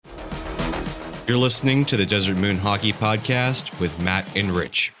You're listening to the Desert Moon Hockey Podcast with Matt and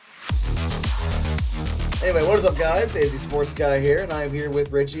Rich. Anyway, what is up, guys? AZ Sports Guy here, and I'm here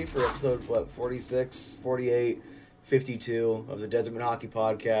with Richie for episode, 46, 48, 52 of the Desert Moon Hockey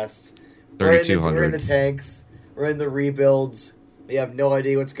Podcasts. 3,200. We're in the tanks. We're in the rebuilds. We have no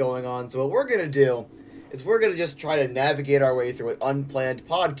idea what's going on. So what we're going to do is we're going to just try to navigate our way through an unplanned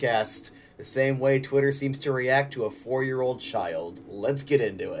podcast the same way Twitter seems to react to a 4-year-old child. Let's get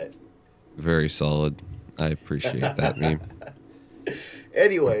into it. Very solid. I appreciate that meme.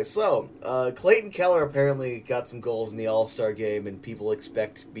 Anyway, so Clayton Keller apparently got some goals in the All-Star game, and people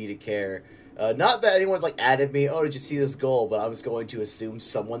expect me to care. Not that anyone's added me, oh, did you see this goal? But I'm just going to assume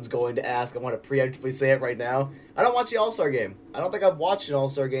someone's going to ask. I want to preemptively say it right now. I don't watch the All-Star game. I don't think I've watched an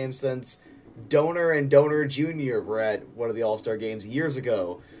All-Star game since Donor and Donor Jr. were at one of the All-Star games years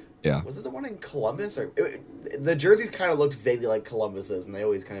ago. Yeah. Was it the one in Columbus? The jerseys kind of looked vaguely like Columbus's, and they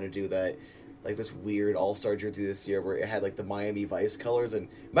always kind of do that. This weird All-Star jersey this year where it had the Miami Vice colors, and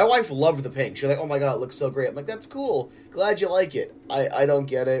my wife loved the pink. She was like, oh my god, it looks so great. I'm like, that's cool. Glad you like it. I don't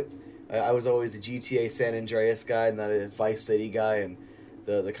get it. I was always a GTA San Andreas guy, not a Vice City guy, and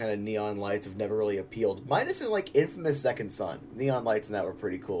the kind of neon lights have never really appealed. Minus in Infamous Second Son. Neon lights and that were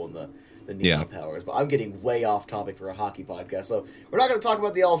pretty cool in the neon powers. But I'm getting way off topic for a hockey podcast, so we're not going to talk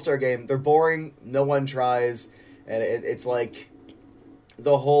about the All-Star game. They're boring. No one tries, and it's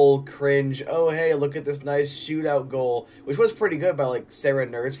the whole cringe, oh, hey, look at this nice shootout goal, which was pretty good by, Sarah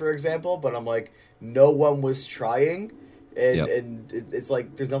Nurse, for example, but I'm no one was trying, and it's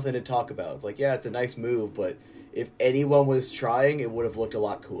there's nothing to talk about. It's yeah, it's a nice move, but if anyone was trying, it would have looked a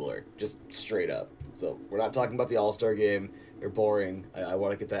lot cooler, just straight up. So we're not talking about the All-Star game. They're boring. I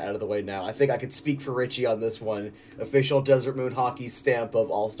want to get that out of the way now. I think I could speak for Richie on this one. Official Desert Moon Hockey stamp of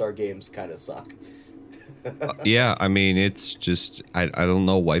All-Star games kind of suck. Yeah, I mean, it's just I don't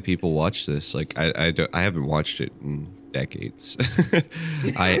know why people watch this. I haven't watched it in decades.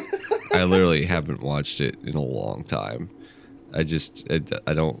 I literally haven't watched it in a long time. I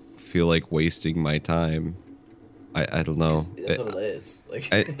don't feel like wasting my time. I don't know. That's what it is.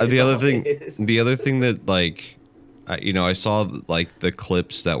 The other thing that I saw the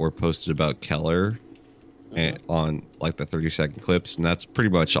clips that were posted about Keller on the 30-second clips, and that's pretty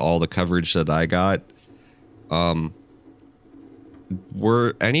much all the coverage that I got.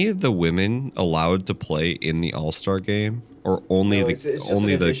 Were any of the women allowed to play in the All-Star game, or only it's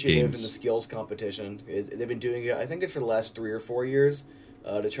only the games? In the skills competition, they've been doing it. I think it's for the last 3 or 4 years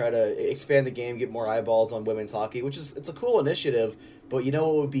to try to expand the game, get more eyeballs on women's hockey, it's a cool initiative. But you know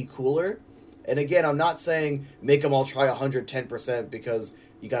what would be cooler? And again, I'm not saying make them all try 110% because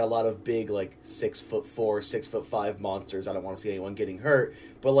you got a lot of big 6'4", 6'5" monsters. I don't want to see anyone getting hurt,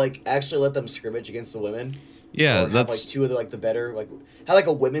 but actually let them scrimmage against the women. Yeah, or that's have, two of the better have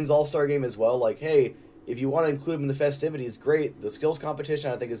a women's All-Star game as well. Hey, if you want to include them in the festivities, great. The skills competition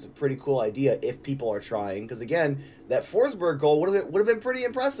I think is a pretty cool idea if people are trying. Because again, that Forsberg goal would have been pretty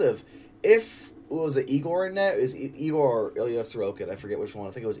impressive if. Was it Igor in that? It was Igor or Ilya Sorokin. I forget which one.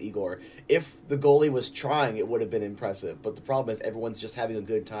 I think it was Igor. If the goalie was trying, it would have been impressive. But the problem is everyone's just having a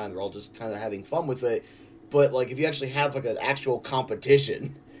good time. They're all just kind of having fun with it. But if you actually have an actual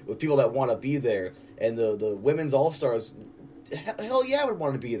competition with people that want to be there, and the women's All-Stars, hell yeah, would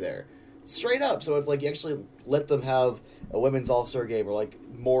want to be there. Straight up. So it's you actually let them have a women's All-Star game or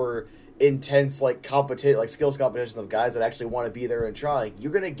more intense skills competitions of guys that actually want to be there and try.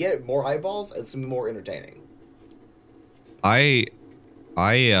 You're gonna get more eyeballs, and it's gonna be more entertaining. I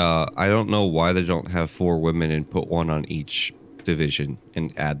don't know why they don't have 4 women and put one on each division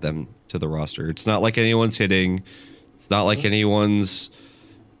and add them to the roster. It's not like anyone's hitting. It's not like anyone's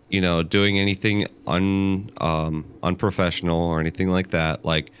doing anything unprofessional or anything like that.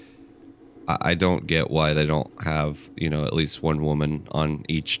 I don't get why they don't have, at least one woman on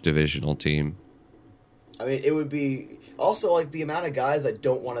each divisional team. I mean, it would be also the amount of guys that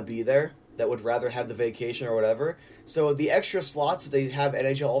don't want to be there, that would rather have the vacation or whatever. So the extra slots that they have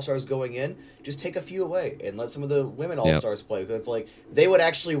NHL All-Stars going in, just take a few away and let some of the women All-Stars play, because it's they would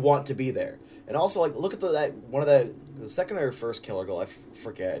actually want to be there. And also look at the second or first Killer goal, I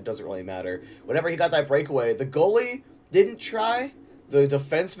forget, it doesn't really matter. Whenever he got that breakaway, the goalie didn't try. The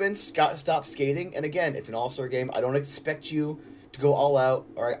defenseman stopped skating, and again, it's an All-Star game. I don't expect you to go all out,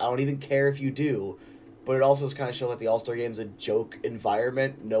 or I don't even care if you do, but it also kind of shows that the All-Star game is a joke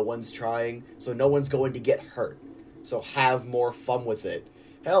environment. No one's trying, so no one's going to get hurt. So have more fun with it.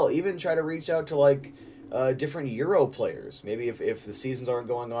 Hell, even try to reach out to different Euro players. Maybe if the seasons aren't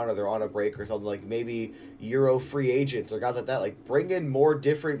going on or they're on a break or something, maybe Euro free agents or guys like that. Bring in more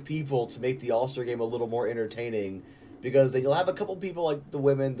different people to make the All-Star game a little more entertaining. because then you'll have a couple people like the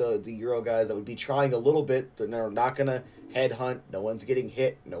women, the Euro guys that would be trying a little bit. They're not gonna headhunt. No one's getting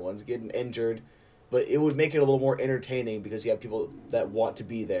hit. No one's getting injured. But it would make it a little more entertaining because you have people that want to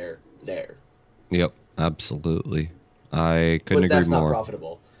be there. Yep, absolutely. I couldn't agree more. But that's not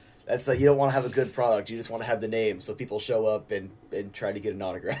profitable. That's you don't want to have a good product. You just want to have the name so people show up and try to get an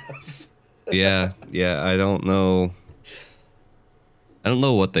autograph. yeah. I don't know. I don't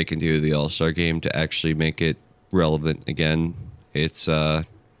know what they can do to the All-Star Game to actually make it relevant again. It's pretty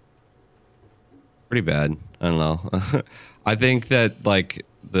bad. I don't know. I think that like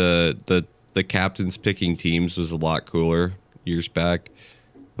the captains picking teams was a lot cooler years back.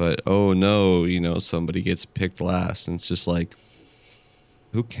 But oh no, somebody gets picked last, and it's just like,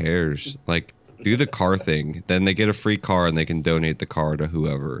 who cares? Like, do the car thing. Then they get a free car and they can donate the car to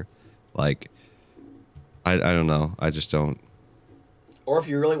whoever. Like, I don't know. I just don't. Or if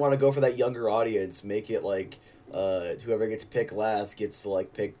you really want to go for that younger audience, make it like whoever gets picked last gets to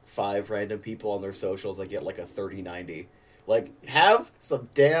like pick 5 random people on their socials that get like a 30-90. Like, have some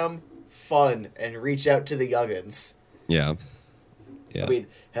damn fun and reach out to the youngins. Yeah. I mean,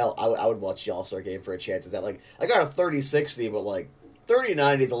 hell, I would watch the All-Star Game for a chance at that. Like, I got a 30-60, but like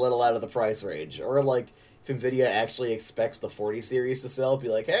 30-90 is a little out of the price range. Or like, if NVIDIA actually expects the 40 series to sell, be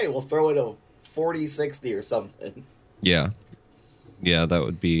like, hey, we'll throw in a 40-60 or something. Yeah, that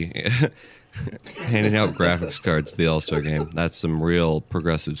would be handing out graphics cards to the All-Star Game. That's some real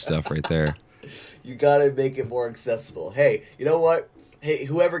progressive stuff right there. You gotta make it more accessible. Hey, you know what? Hey,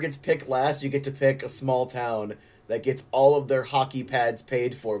 whoever gets picked last, you get to pick a small town that gets all of their hockey pads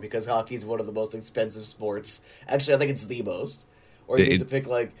paid for because hockey is one of the most expensive sports. Actually, I think it's the most. Or you get to pick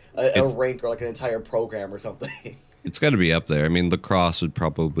like a rink or like an entire program or something. It's got to be up there. I mean, lacrosse would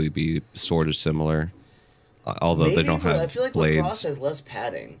probably be sort of similar, although maybe, they don't have I feel like blades. lacrosse has less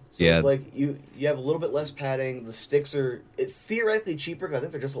padding. So yeah. It's like you have a little bit less padding. The sticks are theoretically cheaper because I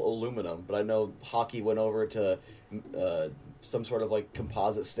think they're just aluminum. But I know hockey went over to some sort of like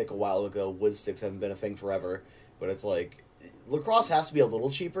composite stick a while ago. Wood sticks haven't been a thing forever. But it's like, lacrosse has to be a little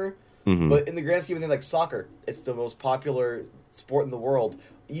cheaper. Mm-hmm. But in the grand scheme of things, like soccer, it's the most popular sport in the world.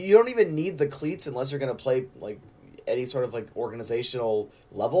 You don't even need the cleats unless you're going to play like any sort of like organizational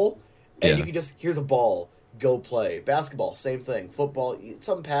level. And you can just, here's a ball, go play. Basketball, same thing. Football,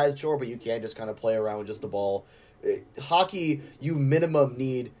 some pads, sure, but you can just kind of play around with just the ball. Hockey, you minimum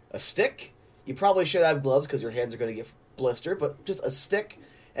need a stick. You probably should have gloves because your hands are going to get blistered, but just a stick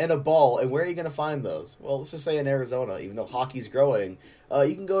and a ball. And where are you going to find those? Well, let's just say in Arizona, even though hockey's growing,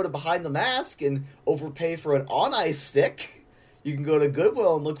 you can go to Behind the Mask and overpay for an on-ice stick. You can go to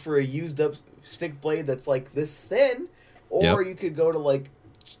Goodwill and look for a used-up stick blade that's like this thin. Or you could go to like,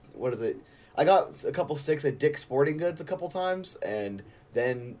 what is it? I got a couple sticks at Dick's Sporting Goods a couple times, and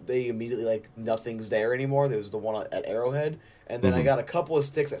then they immediately like nothing's there anymore. There was the one at Arrowhead. And then I got a couple of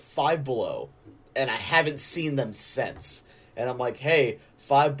sticks at Five Below, and I haven't seen them since. And I'm like, hey,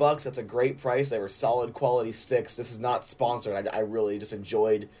 $5, that's a great price. They were solid quality sticks. This is not sponsored. I really just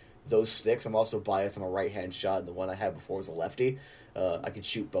enjoyed those sticks. I'm also biased. I'm a right-hand shot, and the one I had before was a lefty. I could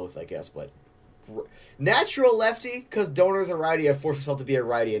shoot both, I guess, but natural lefty, because donors are righty. I forced myself to be a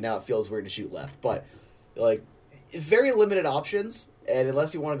righty, and now it feels weird to shoot left. But, like, very limited options, and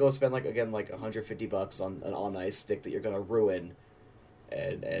unless you want to go spend, like, again, like $150 on an on-ice stick that you're going to ruin,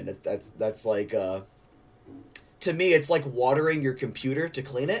 and that's like, to me, it's like watering your computer to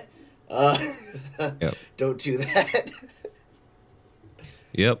clean it. Don't do that.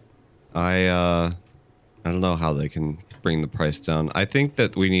 Yep. I don't know how they can bring the price down. I think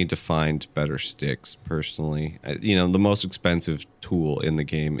that we need to find better sticks, personally. The most expensive tool in the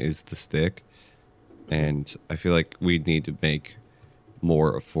game is the stick. And I feel like we need to make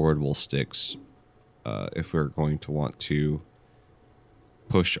more affordable sticks if we're going to want to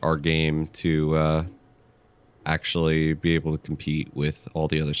push our game to actually be able to compete with all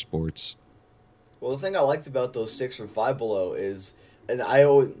the other sports. Well, the thing I liked about those sticks from Five Below is, and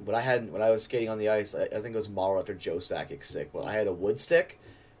when I was skating on the ice, I think it was modeled after Joe Sakic's stick, but I had a wood stick,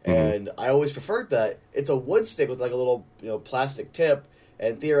 and I always preferred that. It's a wood stick with like a little plastic tip,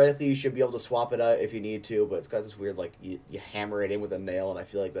 and theoretically you should be able to swap it out if you need to, but it's got this weird like you hammer it in with a nail, and I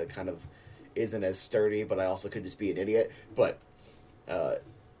feel like that kind of isn't as sturdy, but I also could just be an idiot. But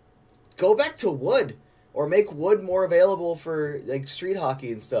go back to wood. Or make wood more available for like street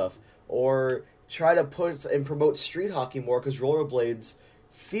hockey and stuff. Or try to put and promote street hockey more, because rollerblades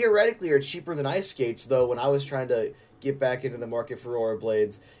theoretically are cheaper than ice skates. Though when I was trying to get back into the market for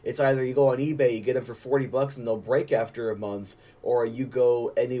rollerblades, it's either you go on eBay, you get them for $40 and they'll break after a month, or you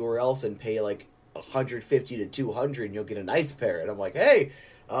go anywhere else and pay like $150 to $200 and you'll get a nice pair. And I'm like, hey,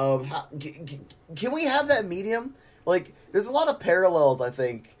 can we have that medium like there's a lot of parallels, I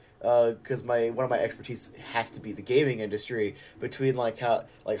think, because my one of my expertise has to be the gaming industry between like how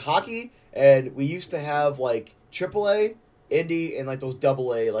like hockey, and we used to have like AAA, indie, and like those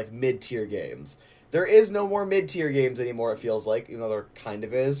AA like mid tier games. There is no more mid tier games anymore. It feels like, even though there kind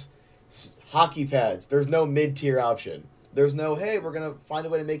of is. Hockey pads. There's no mid tier option. There's no, hey, we're gonna find a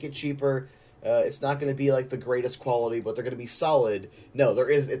way to make it cheaper. It's not going to be like the greatest quality, but they're going to be solid. No, there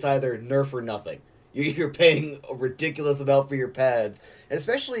is. It's either Nerf or nothing. You're paying a ridiculous amount for your pads, and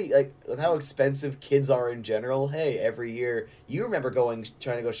especially like with how expensive kids are in general. Hey, every year you remember trying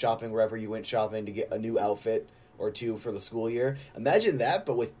to go shopping wherever you went shopping to get a new outfit or two for the school year. Imagine that,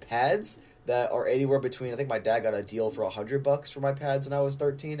 but with pads that are anywhere between. I think my dad got a deal for $100 for my pads when I was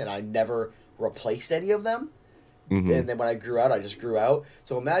 13, and I never replaced any of them. Mm-hmm. And then when I grew out, I just grew out.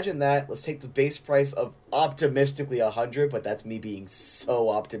 So imagine that. Let's take the base price of optimistically $100, but that's me being so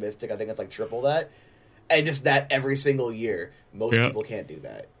optimistic. I think it's like triple that, and just that every single year. Most people can't do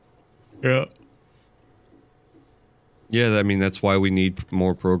that. Yeah. Yeah, I mean that's why we need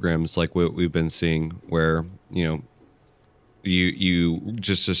more programs like what we've been seeing, where you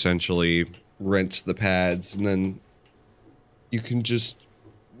just essentially rent the pads, and then you can just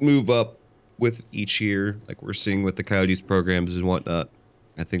move up with each year, like we're seeing with the Coyotes programs and whatnot.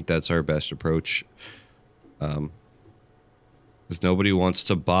 I think that's our best approach. Because nobody wants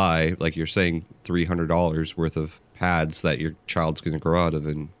to buy, like you're saying, $300 worth of pads that your child's going to grow out of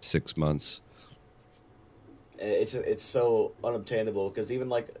in 6 months. It's so unobtainable, because even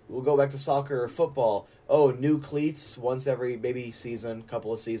like we'll go back to soccer or football. Oh, new cleats once every maybe season,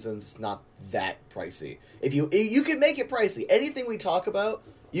 couple of seasons. It's not that pricey. If you can make it pricey. Anything we talk about,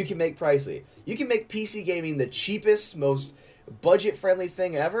 you can make pricey. You can make PC gaming the cheapest, most budget-friendly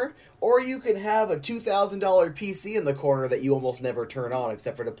thing ever, or you can have a $2,000 PC in the corner that you almost never turn on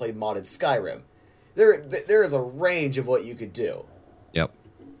except for to play modded Skyrim. There is a range of what you could do. Yep.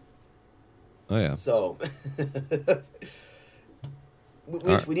 Oh, yeah. So,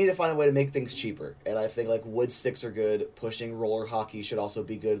 we need to find a way to make things cheaper, and I think like wood sticks are good. Pushing roller hockey should also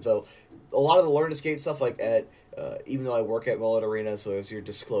be good, though. A lot of the learn to skate stuff, like at even though I work at Mullet Arena, so there's your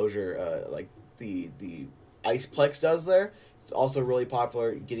disclosure, like the Iceplex does there. It's also really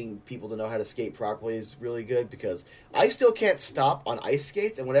popular. Getting people to know how to skate properly is really good, because I still can't stop on ice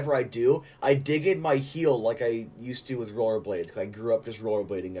skates, and whenever I do, I dig in my heel like I used to with rollerblades, because I grew up just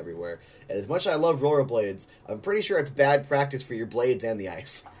rollerblading everywhere. And as much as I love rollerblades, I'm pretty sure it's bad practice for your blades and the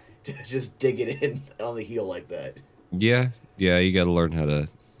ice to just dig it in on the heel like that. Yeah, you got to learn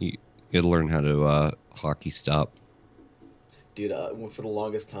how to hockey stop. Dude, for the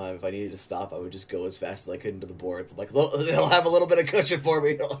longest time, if I needed to stop, I would just go as fast as I could into the boards. I'm like, it'll have a little bit of cushion for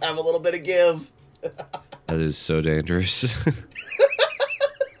me. It'll have a little bit of give. That is so dangerous.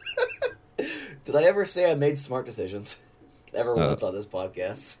 Did I ever say I made smart decisions? Ever once on this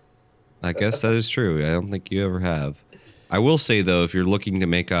podcast? I guess that is true. I don't think you ever have. I will say, though, if you're looking to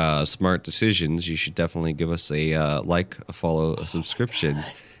make smart decisions, you should definitely give us a like, a follow, a subscription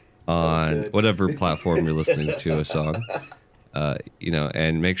on whatever platform you're listening to us on.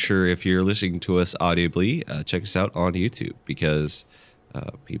 And make sure if you're listening to us audibly, check us out on YouTube, because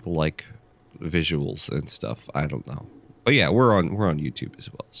people like visuals and stuff. I don't know, but yeah, we're on YouTube as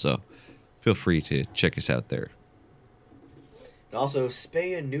well, so feel free to check us out there. And also,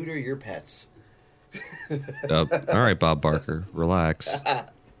 spay and neuter your pets. All right, Bob Barker, relax.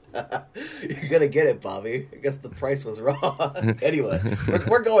 You're gonna get it, Bobby. I guess the price was wrong. Anyway,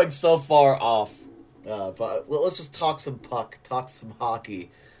 we're going so far off. But let's just talk some puck, talk some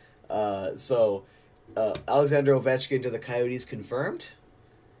hockey. Alexander Ovechkin to the Coyotes confirmed.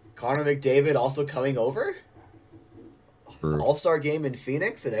 Connor McDavid also coming over. All-Star game in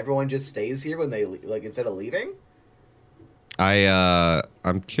Phoenix, and everyone just stays here when they instead of leaving.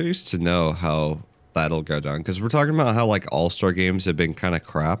 I'm curious to know how that'll go down, because we're talking about how like All-Star games have been kind of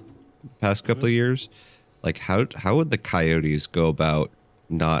crap the past couple of years. Like how would the Coyotes go about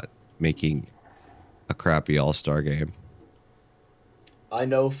not making a crappy All-Star game? I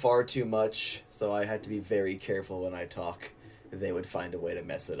know far too much, so I had to be very careful when I talk. They would find a way to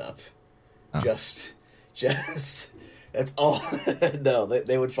mess it up. Oh. Just that's all. No,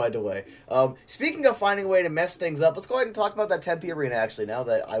 they would find a way. Speaking of finding a way to mess things up, let's go ahead and talk about that Tempe Arena, actually, now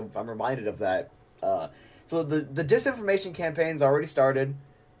that I'm reminded of that. So the disinformation campaign's already started.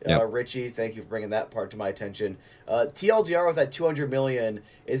 Yep. Richie, thank you for bringing that part to my attention. TLDR with that $200 million,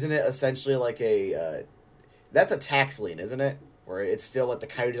 isn't it essentially like that's a tax lien, isn't it? Where it's still like the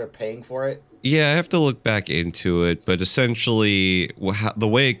Coyotes are paying for it? Yeah, I have to look back into it, but essentially the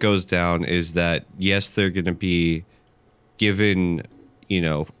way it goes down is that, yes, they're going to be given,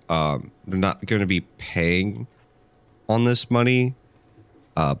 they're not going to be paying on this money.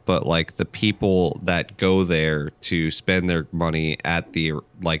 But like the people that go there to spend their money at the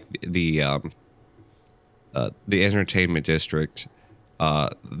entertainment district,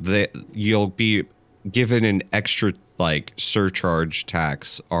 you'll be given an extra like surcharge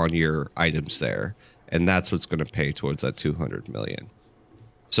tax on your items there, and that's what's going to pay towards that 200 million.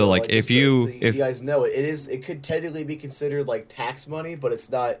 So like if you guys know it could technically be considered like tax money, but it's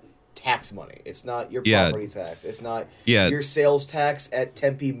not tax money. It's not your property tax. It's not your sales tax at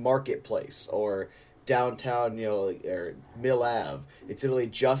Tempe Marketplace or downtown, or Mill Ave. It's literally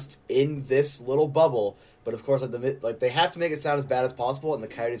just in this little bubble. But of course, like they have to make it sound as bad as possible, and the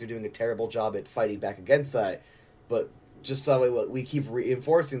Coyotes are doing a terrible job at fighting back against that. But just so we keep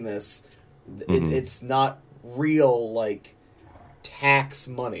reinforcing this, it's not real like tax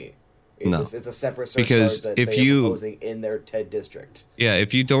money. It's a separate surcharge because that they are proposing in their TED district. Yeah,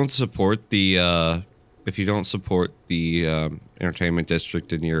 if you don't support the entertainment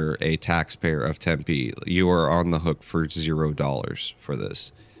district and you're a taxpayer of Tempe, you are on the hook for $0 for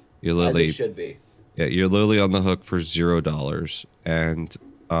this. You literally As it should be. Yeah, you're literally on the hook for $0, and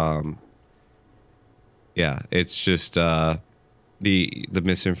yeah, it's just the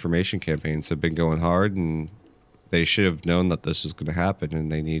misinformation campaigns have been going hard, and they should have known that this was going to happen,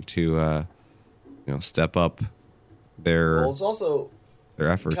 and they need to step up their it's also their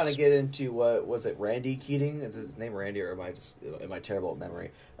efforts. Kind of get into what was it, Randy Keating? Is his name Randy, or am I terrible at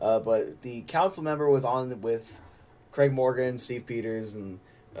memory? But the council member was on with Craig Morgan, Steve Peters, and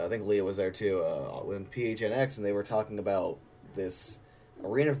I think Leah was there too, when PHNX, and they were talking about this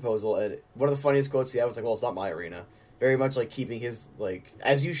arena proposal. And one of the funniest quotes he had was like, "Well, it's not my arena." Very much like keeping his, like,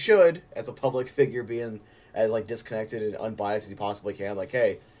 as you should as a public figure, being as like disconnected and unbiased as you possibly can. Like,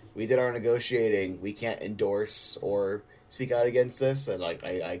 hey, we did our negotiating. We can't endorse or speak out against this, and like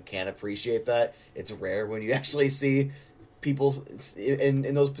I can't appreciate that. It's rare when you actually see people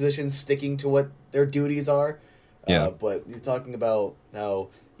in those positions sticking to what their duties are. Yeah. But you're talking about how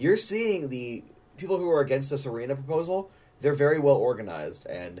you're seeing the people who are against this arena proposal. They're very well organized,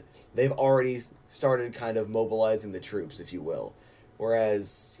 and they've already started kind of mobilizing the troops, if you will.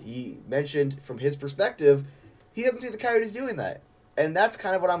 Whereas he mentioned from his perspective, he doesn't see the Coyotes doing that. And that's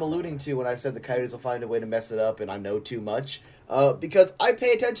kind of what I'm alluding to when I said the Coyotes will find a way to mess it up and I know too much. Because I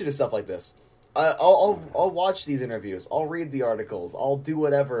pay attention to stuff like this. I'll watch these interviews. I'll read the articles. I'll do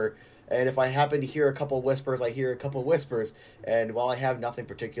whatever. And if I happen to hear a couple whispers, I hear a couple whispers. And while I have nothing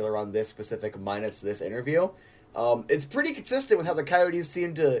particular on this specific minus this interview, it's pretty consistent with how the Coyotes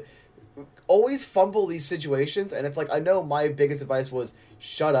seem to always fumble these situations. And it's like, I know my biggest advice was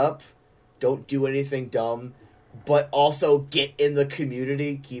shut up, don't do anything dumb, but also get in the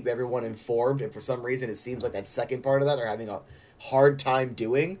community, keep everyone informed. And for some reason, it seems like that second part of that they're having a hard time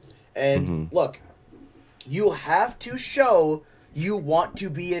doing. And look, you have to show you want to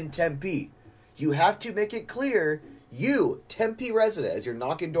be in Tempe. You have to make it clear, you, Tempe resident, as you're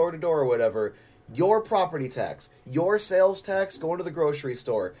knocking door to door or whatever, your property tax, your sales tax going to the grocery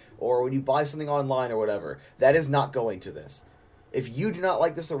store, or when you buy something online or whatever, that is not going to this. If you do not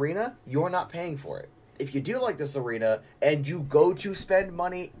like this arena, you're not paying for it. If you do like this arena and you go to spend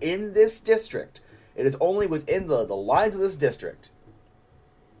money in this district, it is only within the lines of this district,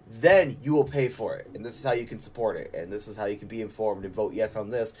 then you will pay for it. And this is how you can support it. And this is how you can be informed and vote yes on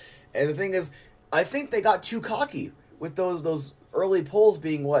this. And the thing is, I think they got too cocky with those early polls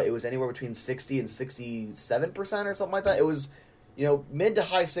being what? It was anywhere between 60 and 67% or something like that. It was, mid to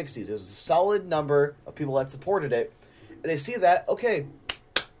high 60s. It was a solid number of people that supported it. And they see that, okay,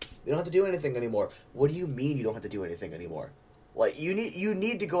 you don't have to do anything anymore. What do you mean you don't have to do anything anymore? Like, you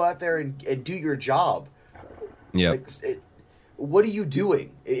need to go out there and do your job. Yeah. What are you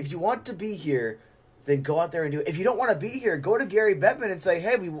doing? If you want to be here, then go out there and do it. If you don't want to be here, go to Gary Bettman and say,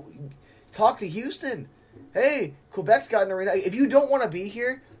 hey, we talk to Houston. Hey, Quebec's got an arena. If you don't want to be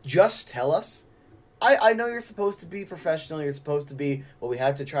here, just tell us. I know you're supposed to be professional. You're supposed to be, well, we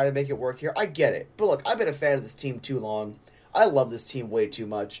had to try to make it work here. I get it. But look, I've been a fan of this team too long. I love this team way too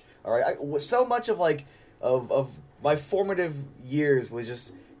much. All right, so much of my formative years was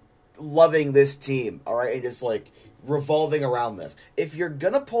just loving this team. All right, and just like revolving around this. If you're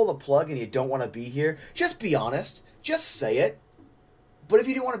gonna pull the plug and you don't want to be here, just be honest. Just say it. But if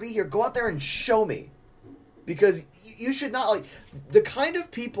you do want to be here, go out there and show me. Because you should not, like, the kind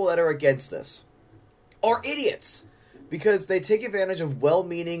of people that are against this are idiots. Because they take advantage of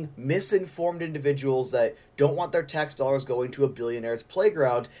well-meaning, misinformed individuals that don't want their tax dollars going to a billionaire's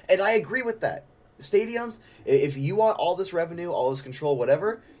playground. And I agree with that. Stadiums, if you want all this revenue, all this control,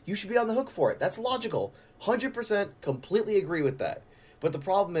 whatever, you should be on the hook for it. That's logical. 100% completely agree with that. But the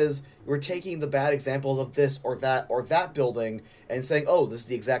problem is we're taking the bad examples of this or that building and saying, oh, this is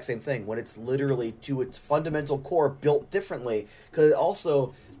the exact same thing, when it's literally to its fundamental core built differently. Because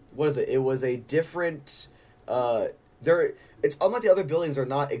also, what is it? It was a different. It's unlike the other buildings are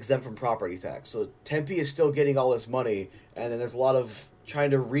not exempt from property tax. So Tempe is still getting all this money, and then there's a lot of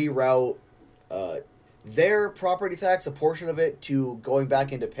trying to reroute their property tax, a portion of it, to going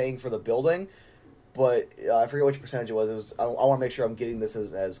back into paying for the building. But I forget which percentage it was. I want to make sure I'm getting this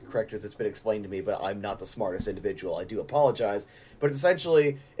as correct as it's been explained to me, but I'm not the smartest individual. I do apologize. But it's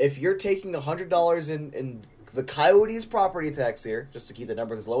essentially, if you're taking $100 in the Coyotes property tax here, just to keep the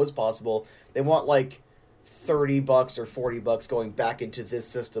numbers as low as possible, they want like $30 or $40 going back into this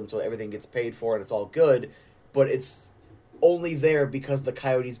system so everything gets paid for and it's all good. But it's only there because the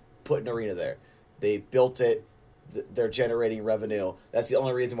Coyotes put an arena there. They built it. They're generating revenue. That's the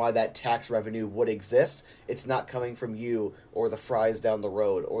only reason why that tax revenue would exist. It's not coming from you or the fries down the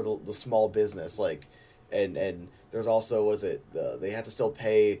road or the small business. Like, and there's also, they have to still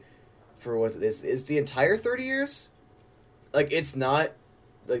pay for, is the entire 30 years? Like, it's not,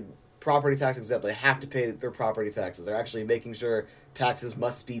 like, property tax exempt. They have to pay their property taxes. They're actually making sure taxes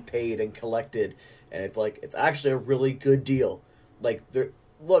must be paid and collected. And it's like, it's actually a really good deal. Like,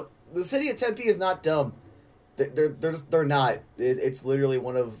 look, the city of Tempe is not dumb. They're not. It's literally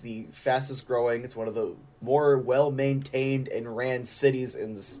one of the fastest growing. It's one of the more well-maintained and ran cities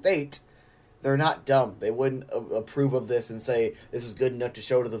in the state. They're not dumb. They wouldn't approve of this and say this is good enough to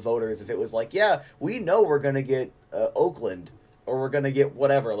show to the voters if it was like, yeah, we know we're going to get Oakland or we're going to get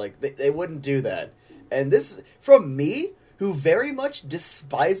whatever. Like, they wouldn't do that. And this, from me, who very much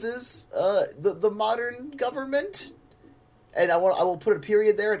despises the modern government, and I will put a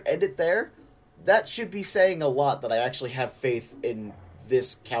period there and end it there, that should be saying a lot that I actually have faith in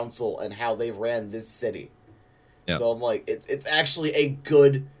this council and how they ran this city. Yep. So I'm like, it's actually a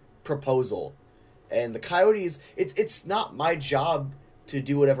good proposal. And the Coyotes, it's not my job to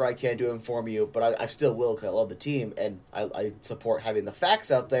do whatever I can to inform you, but I still will because I love the team and I support having the facts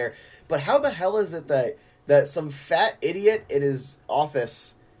out there. But how the hell is it that some fat idiot in his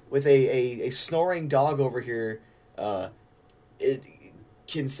office with a snoring dog over here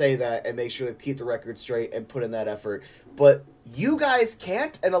can say that and make sure to keep the record straight and put in that effort, but you guys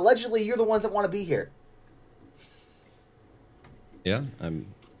can't, and allegedly you're the ones that want to be here. Yeah,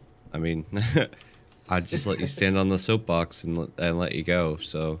 I mean, I'd just let you stand on the soapbox and let you go.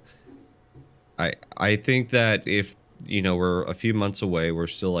 So, I think that if we're a few months away, we're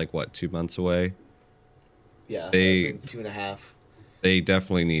still like what 2 months away. Yeah, I think 2.5. They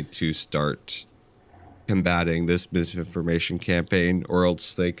definitely need to start combating this misinformation campaign, or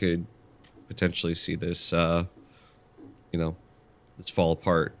else they could potentially see this, this fall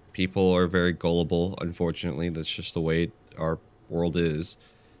apart. People are very gullible, unfortunately. That's just the way our world is.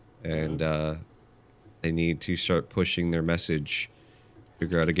 And they need to start pushing their message,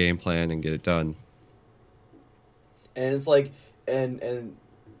 figure out a game plan, and get it done. And it's like, and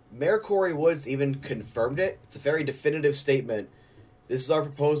Mayor Corey Woods even confirmed it. It's a very definitive statement. This is our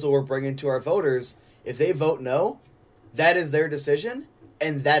proposal we're bringing to our voters. If they vote no, that is their decision,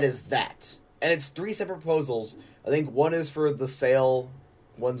 and that is that. And it's 3 separate proposals. I think one is for the sale,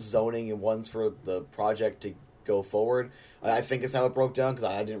 one's zoning, and one's for the project to go forward. I think is how it broke down, because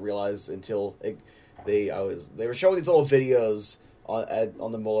I didn't realize until they were showing these little videos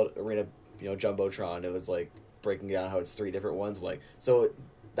on the Mullet Arena, Jumbotron. It was like breaking down how it's 3 different ones. Like, so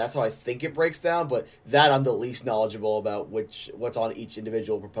that's how I think it breaks down, but that I'm the least knowledgeable about what's on each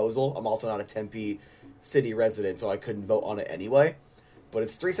individual proposal. I'm also not a Tempe city resident, so I couldn't vote on it anyway. But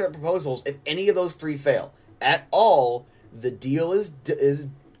it's 3 separate proposals. If any of those 3 fail at all, the deal is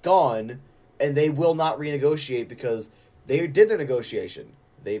gone, and they will not renegotiate because they did their negotiation.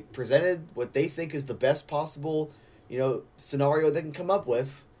 They presented what they think is the best possible, scenario they can come up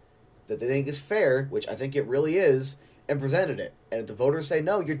with that they think is fair, which I think it really is, and presented it. And if the voters say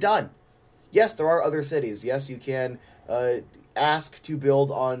no, you're done. Yes, there are other cities. Yes, you can ask to build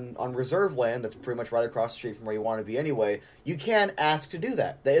on reserve land that's pretty much right across the street from where you want to be anyway. You can ask to do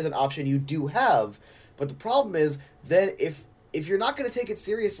that. That is an option you do have. But the problem is then if you're not going to take it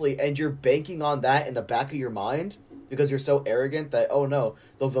seriously and you're banking on that in the back of your mind because you're so arrogant that, oh no,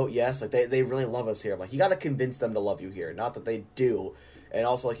 they'll vote yes, like they really love us here. I'm like, you got to convince them to love you here, not that they do. And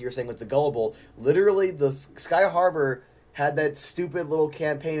also, like you were saying with the gullible, literally the Sky Harbor had that stupid little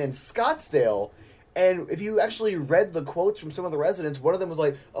campaign in Scottsdale. And if you actually read the quotes from some of the residents, one of them was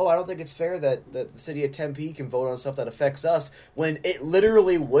like, oh, I don't think it's fair that the city of Tempe can vote on stuff that affects us, when it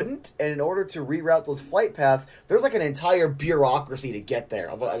literally wouldn't. And in order to reroute those flight paths, there's like an entire bureaucracy to get there,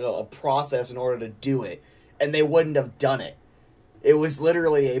 a process in order to do it. And they wouldn't have done it. It was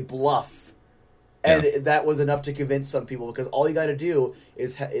literally a bluff. And Yeah. that was enough to convince some people, because all you got to do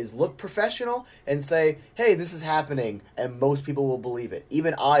is look professional and say, "Hey, this is happening," and most people will believe it.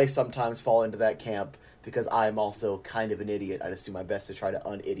 Even I sometimes fall into that camp because I'm also kind of an idiot. I just do my best to try to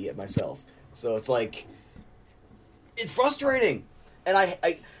un-idiot myself. So it's like, it's frustrating, and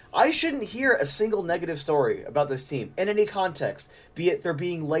I shouldn't hear a single negative story about this team in any context, be it they're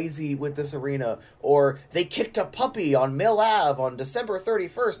being lazy with this arena, or they kicked a puppy on Mill Ave on December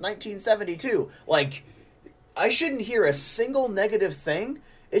 31st, 1972. Like, I shouldn't hear a single negative thing.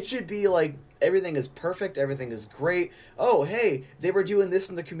 It should be like, everything is perfect, everything is great. Oh, hey, they were doing this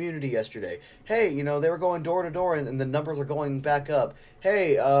in the community yesterday. Hey, you know, they were going door to door and the numbers are going back up.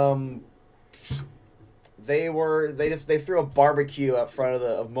 Hey, they threw a barbecue out front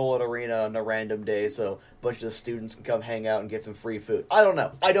of Mullet Arena on a random day so a bunch of the students can come hang out and get some free food. I don't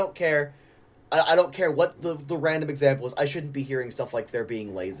know. I don't care. I don't care what the random example is. I shouldn't be hearing stuff like they're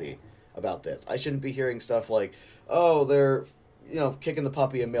being lazy about this. I shouldn't be hearing stuff like, oh, they're, you know, kicking the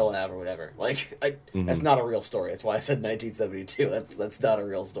puppy in Mill Ave or whatever. Like, that's not a real story. That's why I said 1972. That's not a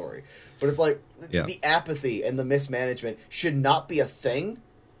real story. But it's like, the apathy and the mismanagement should not be a thing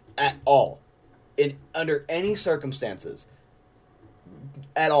at all. Under any circumstances,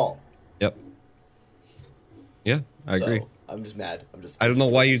 at all. Yep. Yeah, I agree. I'm just mad. I don't know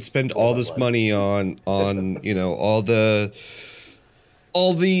why you'd spend all this money on you know, all the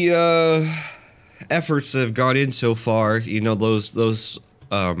efforts that have gone in so far. You know, those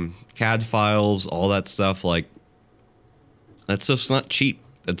CAD files, all that stuff. Like, that stuff's not cheap.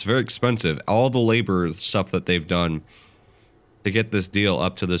 It's very expensive. All the labor stuff that they've done to get this deal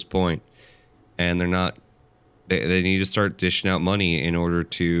up to this point. And they're not. They need to start dishing out money in order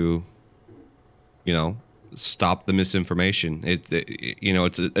to, you know, stop the misinformation. You know,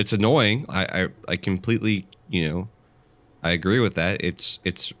 it's annoying. I completely, you know, I agree with that.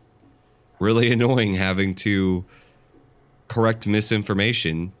 It's really annoying having to correct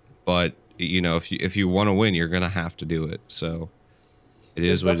misinformation, but you know, if you want to win, you're gonna have to do it. So it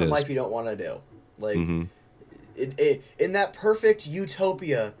is what it is. There's stuff in life you don't want to do. Like, in that perfect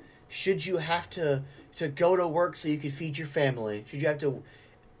utopia, should you have to go to work so you can feed your family? Should you have to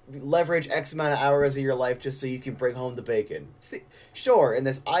leverage X amount of hours of your life just so you can bring home the bacon? Sure, in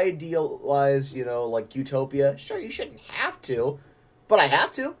this idealized, you know, like, utopia, sure, you shouldn't have to, but I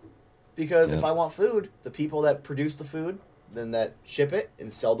have to. Because if I want food, the people that produce the food, then that ship it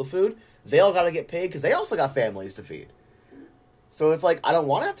and sell the food, they all got to get paid because they also got families to feed. So it's like, I don't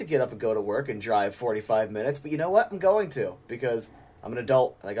want to have to get up and go to work and drive 45 minutes, but you know what? I'm going to, because I'm an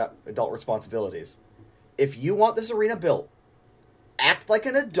adult and I got adult responsibilities. If you want this arena built, act like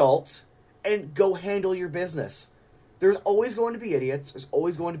an adult and go handle your business. There's always going to be idiots. There's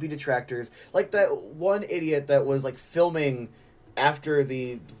always going to be detractors. Like that one idiot that was like filming after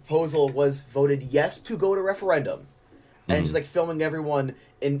the proposal was voted yes to go to referendum. And just like filming everyone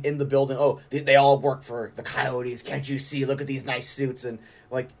in the building. Oh, they all work for the Coyotes. Can't you see? Look at these nice suits. And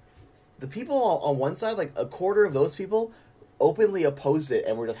like the people on one side, like a quarter of those people openly opposed it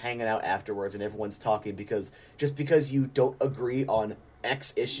and were just hanging out afterwards and everyone's talking because just because you don't agree on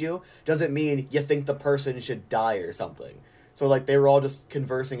X issue doesn't mean you think the person should die or something. So like they were all just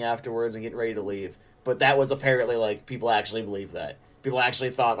conversing afterwards and getting ready to leave. But that was apparently like people actually believed that. People actually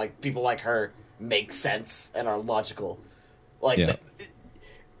thought like people like her make sense and are logical. Like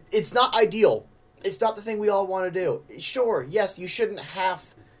it's not ideal. It's not the thing we all want to do. Sure, yes, you shouldn't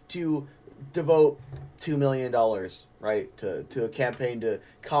have to devote $2 million, right, to a campaign to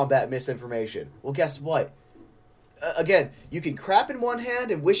combat misinformation. Well, guess what? Again, you can crap in one hand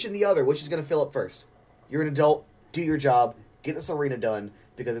and wish in the other. Which is going to fill up first? You're an adult. Do your job. Get this arena done.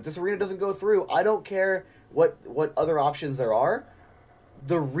 Because if this arena doesn't go through, I don't care what other options there are.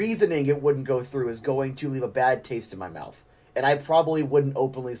 The reasoning it wouldn't go through is going to leave a bad taste in my mouth. And I probably wouldn't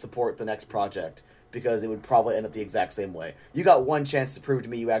openly support the next project because it would probably end up the exact same way. You got one chance to prove to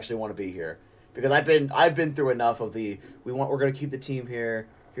me you actually want to be here. Because I've been through enough of the we're going to keep the team here.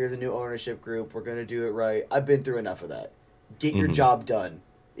 Here's a new ownership group. We're going to do it right. I've been through enough of that. Get your job done.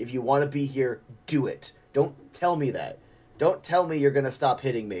 If you want to be here, do it. Don't tell me that. Don't tell me you're going to stop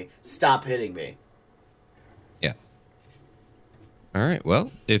hitting me. Stop hitting me. Yeah. All right.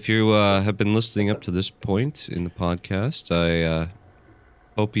 Well, if you have been listening up to this point in the podcast, I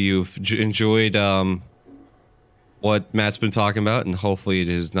hope you've enjoyed what Matt's been talking about, and hopefully it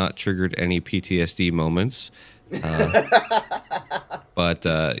has not triggered any PTSD moments. But,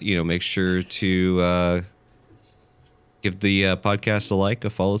 you know, make sure to give the podcast a like,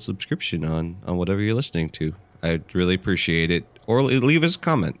 a follow, subscription on whatever you're listening to. I'd really appreciate it. Or leave us a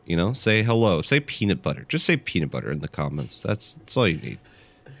comment, say hello. Say peanut butter. Just say peanut butter in the comments. That's all you need.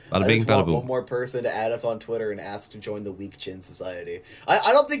 Bada I bing, just bada want boom. one more person to add us on Twitter and ask to join the Weak Chin Society.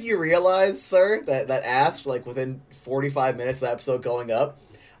 I don't think you realize, sir, that asked like within 45 minutes of the episode going up.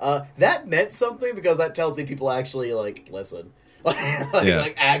 That meant something because that tells me people actually like listen.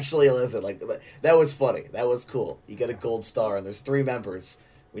 Like actually listen. Like that was funny. That was cool. You get a gold star and there's 3 members.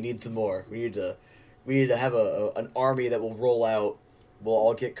 We need some more. We need to have an army that will roll out. We'll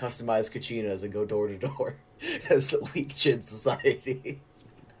all get customized kachinas and go door to door as the Weak Chin Society.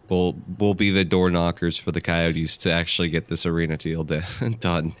 We'll be the door knockers for the Coyotes to actually get this arena deal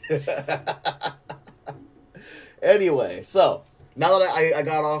done. Anyway, so now that I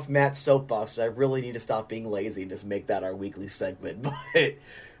got off Matt's soapbox, I really need to stop being lazy and just make that our weekly segment.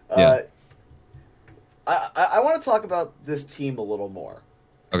 But I want to talk about this team a little more.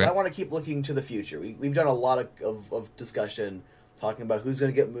 Okay. I want to keep looking to the future. We've done a lot of discussion talking about who's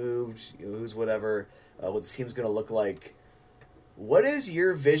going to get moved, who's whatever, what this team's going to look like. What is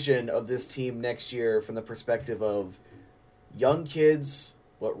your vision of this team next year from the perspective of young kids,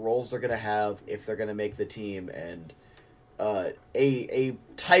 what roles they're going to have if they're going to make the team, and a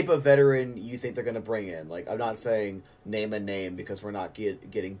type of veteran you think they're going to bring in? Like, I'm not saying name a name because we're not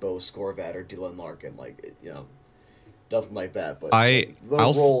getting Bo Scorvat or Dylan Larkin, nothing like that. But the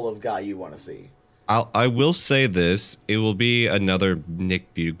role of guy you want to see. I will say this: it will be another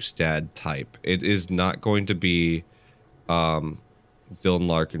Nick Bjugstad type. It is not going to be Dylan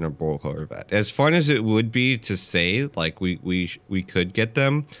Larkin or Bo Horvat. As fun as it would be to say, like we could get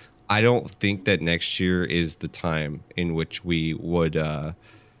them, I don't think that next year is the time in which we would.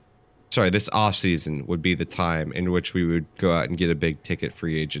 This offseason would be the time in which we would go out and get a big ticket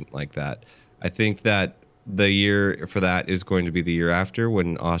free agent like that. I think that the year for that is going to be the year after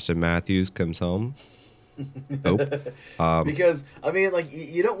when Austin Matthews comes home. Nope. Because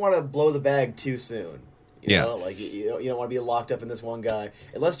you don't want to blow the bag too soon. You know, you don't want to be locked up in this one guy.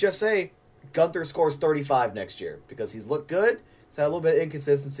 And let's just say Gunther scores 35 next year because he's looked good. He's had a little bit of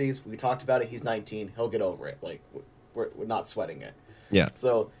inconsistencies. We talked about it. He's 19. He'll get over it. Like, we're not sweating it. Yeah.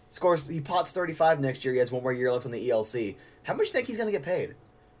 So he pots 35 next year. He has one more year left on the ELC. How much do you think he's going to get paid?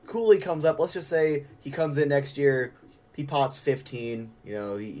 Cooley comes up. Let's just say he comes in next year. He pots 15.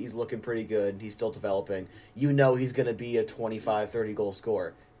 He's looking pretty good. He's still developing. He's going to be a 25, 30 goal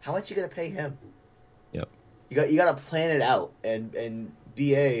scorer. How much are you going to pay him? Yep. You got to plan it out. And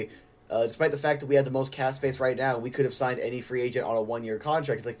BA, despite the fact that we have the most cap space right now, we could have signed any free agent on a 1-year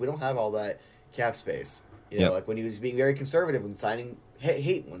contract. It's like we don't have all that cap space. Like when he was being very conservative when signing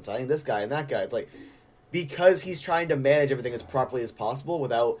when signing this guy and that guy. It's like because he's trying to manage everything as properly as possible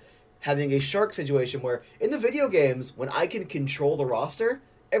without having a shark situation where in the video games, when I can control the roster,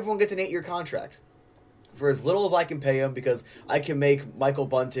 everyone gets an 8-year contract. For as little as I can pay him, because I can make Michael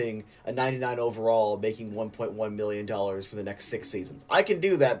Bunting a 99 overall, making $1.1 million for the next 6 seasons. I can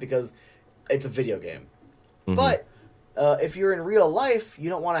do that because it's a video game. Mm-hmm. But if you're in real life, you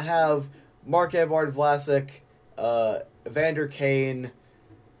don't want to have Mark-Edouard Vlasic, Evander Kane,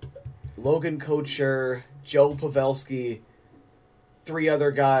 Logan Couture, Joe Pavelski, 3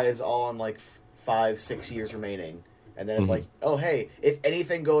 other guys all on 5-6 years remaining. And then it's like, oh, hey, if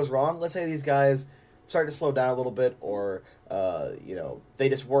anything goes wrong, let's say these guys start to slow down a little bit, or they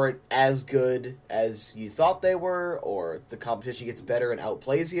just weren't as good as you thought they were, or the competition gets better and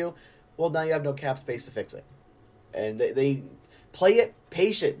outplays you. Well, now you have no cap space to fix it, and they play it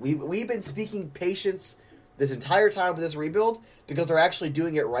patient. We've been speaking patience this entire time with this rebuild because they're actually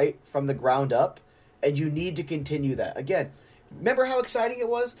doing it right from the ground up, and you need to continue that. Again, remember how exciting it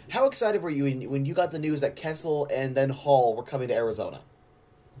was? How excited were you when you got the news that Kessel and then Hall were coming to Arizona?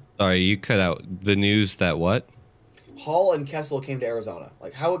 Sorry, you cut out the news that what? Hall and Kessel came to Arizona.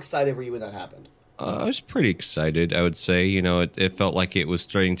 How excited were you when that happened? I was pretty excited, I would say. It felt like it was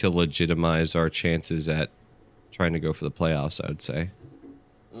starting to legitimize our chances at trying to go for the playoffs, I would say.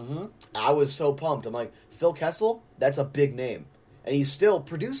 Mm-hmm. I was so pumped. I'm like, Phil Kessel, that's a big name. And he's still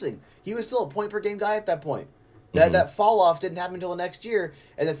producing. He was still a point-per-game guy at that point. That fall-off didn't happen until the next year.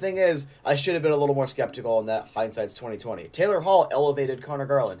 And the thing is, I should have been a little more skeptical on that. Hindsight's 2020. Taylor Hall elevated Connor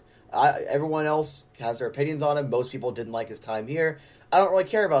Garland. Everyone else has their opinions on him. Most people didn't like his time here. I don't really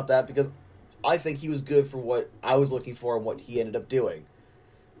care about that because I think he was good for what I was looking for and what he ended up doing.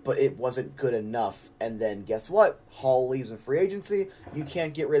 But it wasn't good enough. And then guess what? Hall leaves in free agency. You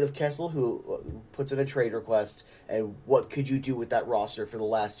can't get rid of Kessel, who puts in a trade request. And what could you do with that roster for the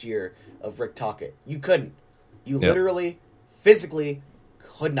last year of Rick Tocchet? You couldn't. You literally, physically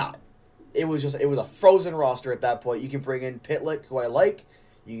could not. It was a frozen roster at that point. You can bring in Pitlick, who I like.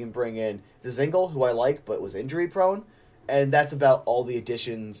 You can bring in Dzingel, who I like, but was injury prone. And that's about all the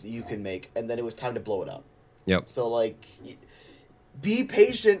additions you can make. And then it was time to blow it up. Yep. So, like, be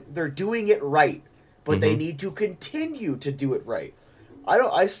patient. They're doing it right. But they need to continue to do it right.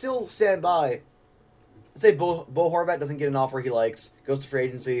 I still stand by. Say Bo Horvat doesn't get an offer he likes, goes to free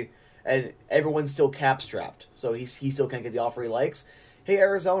agency, and everyone's still cap strapped. So he still can't get the offer he likes. Hey,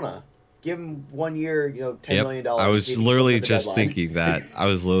 Arizona, give him 1 year, $10 million. I was literally just thinking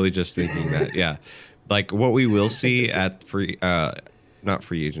that. Yeah. Like what we will see at not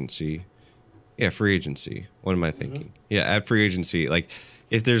free agency. Yeah, free agency. What am I thinking? Yeah, at free agency. Like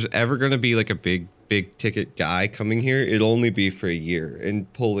if there's ever going to be like a big ticket guy coming here, it'll only be for a year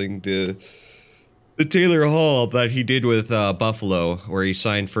and pulling the Taylor Hall that he did with Buffalo, where he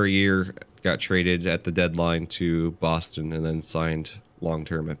signed for a year, got traded at the deadline to Boston, and then signed long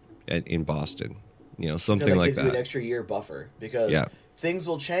term in Boston. Something like that. Gives you an extra year buffer because things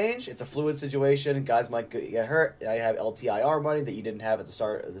will change. It's a fluid situation. Guys might get hurt. I have LTIR money that you didn't have at the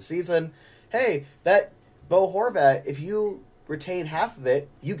start of the season. Hey, that Bo Horvat, if you retain half of it,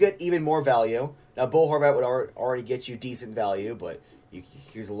 you get even more value. Now, Bo Horvat would already get you decent value, but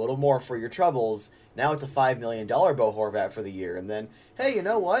here's a little more for your troubles. Now it's a $5 million Bo Horvat for the year. And then, hey, you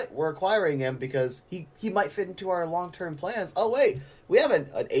know what? We're acquiring him because he might fit into our long-term plans. Oh, wait, we have an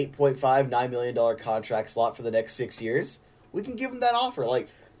 $8.5, $9 million contract slot for the next 6 years. We can give him that offer. Like,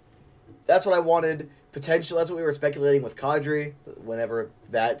 that's what I wanted. Potential. That's what we were speculating with Kadri whenever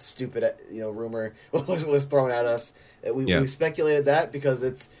that stupid, rumor was thrown at us. We speculated that because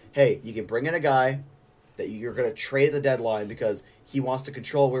it's, hey, you can bring in a guy that you're going to trade at the deadline because he wants to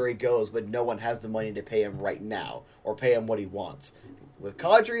control where he goes, but no one has the money to pay him right now or pay him what he wants. With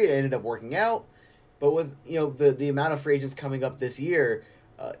Kadri, it ended up working out, but with the amount of free agents coming up this year,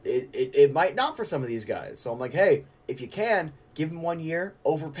 it might not for some of these guys. So I'm like, hey, if you can, give him 1 year,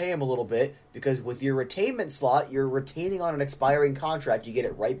 overpay him a little bit, because with your retainment slot, you're retaining on an expiring contract. You get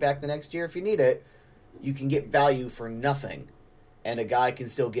it right back the next year if you need it. You can get value for nothing, and a guy can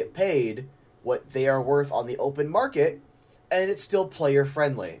still get paid what they are worth on the open market, and it's still player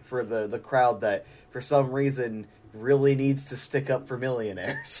friendly for the crowd that for some reason really needs to stick up for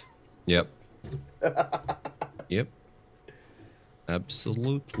millionaires. Yep. Yep.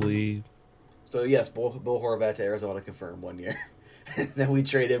 Absolutely. So yes, Bo Horvat to Arizona confirmed 1 year. And then we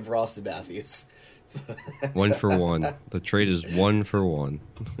trade him for Austin Matthews. 1 for 1. The trade is 1 for 1.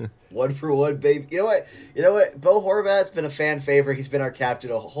 1 for 1, baby. You know what? Bo Horvat's been a fan favorite. He's been our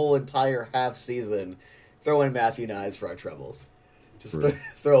captain a whole entire half season. Throw in Matthew Nyes for our troubles. Just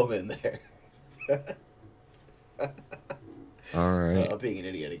throw him in there. All right. I'm being an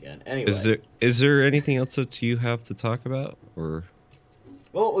idiot again. Anyway. Is there anything else that you have to talk about, or?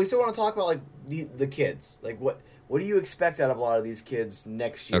 Well, we still want to talk about like the kids. Like what do you expect out of a lot of these kids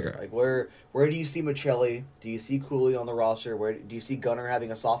next year? Okay. Like where do you see Michelli? Do you see Cooley on the roster? Where do you see Gunnar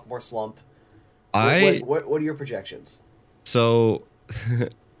having a sophomore slump? What are your projections? So,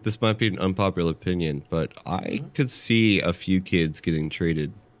 this might be an unpopular opinion, but I could see a few kids getting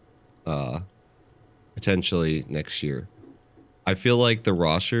traded, potentially next year. I feel like the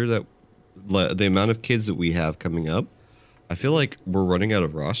roster the amount of kids that we have coming up, I feel like we're running out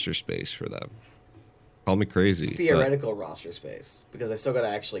of roster space for them. Call me crazy. Theoretical roster space, because I still got to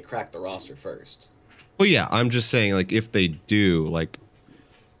actually crack the roster first. Well, yeah, I'm just saying, like, if they do, like,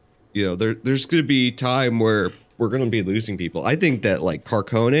 there's going to be time where we're going to be losing people. I think that, like,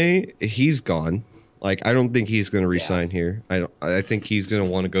 Carcone, he's gone. Like, I don't think he's going to resign here. I think he's going to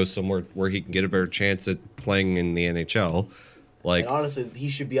want to go somewhere where he can get a better chance at playing in the NHL. Like, and honestly, he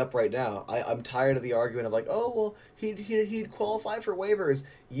should be up right now. I'm tired of the argument of like, oh well, he'd qualify for waivers.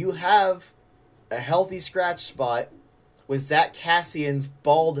 You have a healthy scratch spot with Zach Cassian's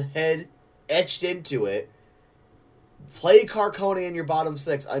bald head etched into it. Play Carcone in your bottom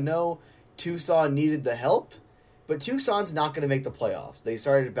six. I know Tucson needed the help, but Tucson's not going to make the playoffs. They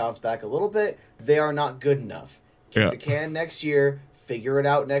started to bounce back a little bit. They are not good enough. Kick the can next year. Figure it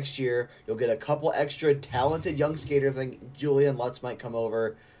out next year. You'll get a couple extra talented young skaters. I think Julian Lutz might come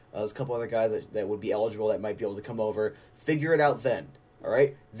over. There's a couple other guys that would be eligible that might be able to come over. Figure it out then. All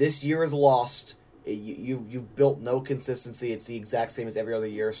right? This year is lost. You built no consistency. It's the exact same as every other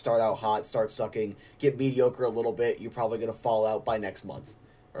year. Start out hot, start sucking, get mediocre a little bit. You're probably going to fall out by next month.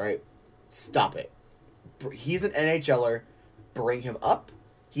 All right? Stop it. He's an NHLer. Bring him up.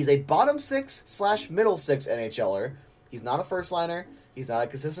 He's a bottom six / middle six NHLer. He's not a first liner. He's not a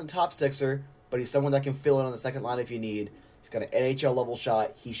consistent top sixer, but he's someone that can fill in on the second line if you need. He's got an NHL level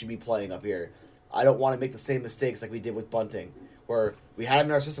shot. He should be playing up here. I don't want to make the same mistakes like we did with Bunting, where we had him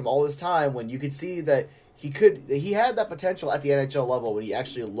in our system all this time when you could see that he had that potential at the NHL level when he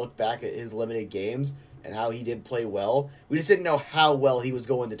actually looked back at his limited games and how he did play well. We just didn't know how well he was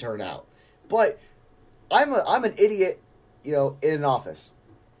going to turn out. But I'm an idiot, in an office.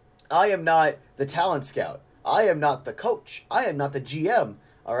 I am not the talent scout. I am not the coach. I am not the GM.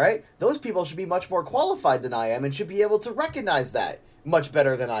 All right? Those people should be much more qualified than I am and should be able to recognize that much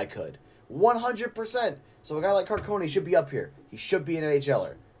better than I could. 100%. So a guy like Carcone should be up here. He should be an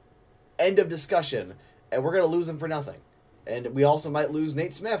NHLer. End of discussion. And we're going to lose him for nothing. And we also might lose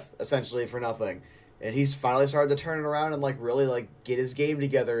Nate Smith, essentially, for nothing. And he's finally started to turn it around and, really, get his game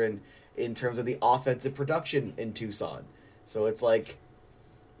together in terms of the offensive production in Tucson. So it's like,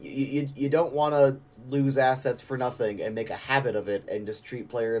 you don't want to lose assets for nothing and make a habit of it and just treat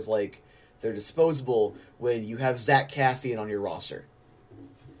players like they're disposable when you have Zach Cassian on your roster.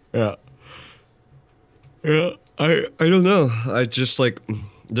 Yeah. Yeah, I don't know. I just,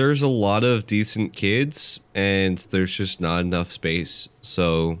 there's a lot of decent kids, and there's just not enough space.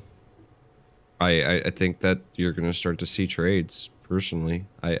 So I think that you're going to start to see trades, personally.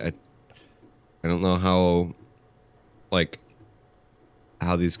 I don't know how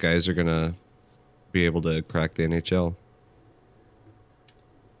these guys are going to be able to crack the NHL.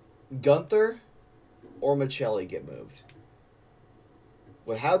 Gunther or Michelli get moved.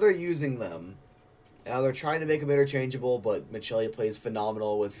 With how they're using them, now they're trying to make them interchangeable, but Michelli plays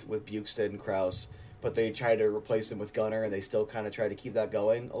phenomenal with Bukestad and Krause. But they try to replace him with Gunner, and they still kind of try to keep that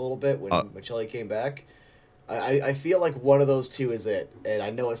going a little bit when Michelli came back. I feel like one of those two is it, and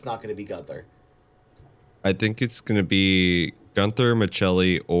I know it's not going to be Gunther. I think it's going to be Gunther,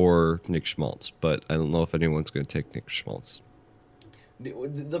 Michelli, or Nick Schmaltz, but I don't know if anyone's going to take Nick Schmaltz.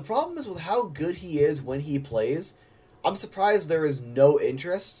 The problem is with how good he is when he plays, I'm surprised there is no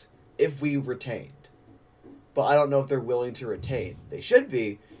interest if we retained. But I don't know if they're willing to retain. They should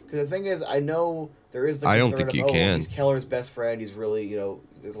be, because the thing is, I know there is the concern I don't think you can. He's Keller's best friend. He's really,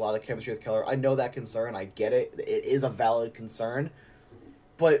 there's a lot of chemistry with Keller. I know that concern. I get it. It is a valid concern.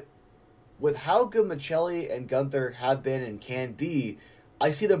 But with how good Michelli and Gunther have been and can be,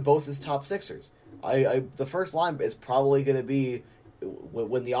 I see them both as top sixers. The first line is probably going to be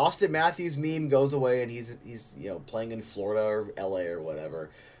when the Austin Matthews meme goes away and he's playing in Florida or LA or whatever.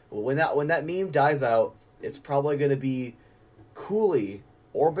 When that meme dies out, it's probably going to be Cooley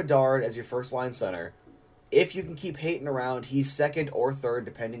or Bedard as your first line center. If you can keep Hayton around, he's second or third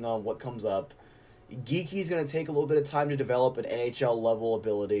depending on what comes up. Geeky's going to take a little bit of time to develop an NHL level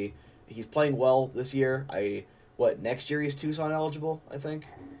ability. He's playing well this year. Next year he's Tucson eligible, I think?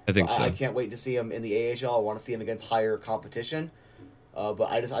 I think so. I can't wait to see him in the AHL. I want to see him against higher competition.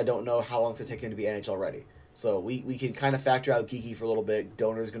 But I don't know how long it's going to take him to be NHL ready. So we can kind of factor out Geeky for a little bit.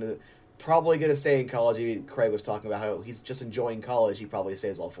 Donor's probably going to stay in college. Craig was talking about how he's just enjoying college. He probably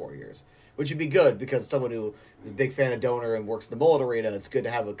stays all 4 years, which would be good because someone who is a big fan of Donor and works in the mullet arena, it's good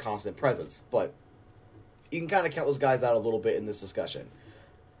to have a constant presence. But you can kind of count those guys out a little bit in this discussion.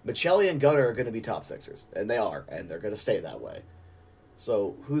 Michelli and Gunner are going to be top sixers, and they are, and they're going to stay that way.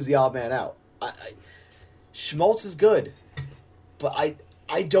 So who's the odd man out? Schmaltz is good, but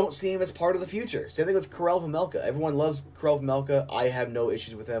I don't see him as part of the future. Same thing with Karel Vejmelka. Everyone loves Karel Vejmelka. I have no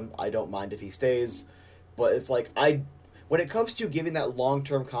issues with him. I don't mind if he stays. But it's like, when it comes to giving that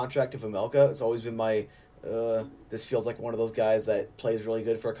long-term contract to Vejmelka, it's always been my, this feels like one of those guys that plays really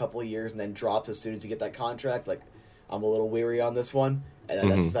good for a couple of years and then drops as soon as you get that contract. Like, I'm a little weary on this one. And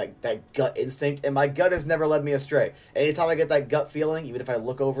that's just like that gut instinct. And my gut has never led me astray. Anytime I get that gut feeling, even if I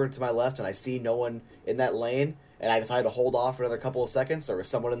look over to my left and I see no one in that lane, and I decide to hold off for another couple of seconds, there was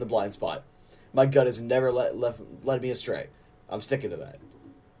someone in the blind spot. My gut has never led me astray. I'm sticking to that.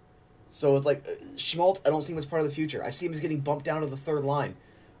 So it's like, Schmaltz, I don't see him as part of the future. I see him as getting bumped down to the third line.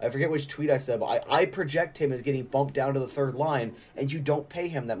 I forget which tweet I said, but I project him as getting bumped down to the third line, and you don't pay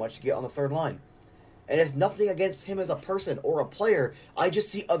him that much to get on the third line. And it's nothing against him as a person or a player. I just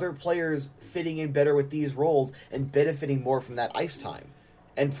see other players fitting in better with these roles and benefiting more from that ice time.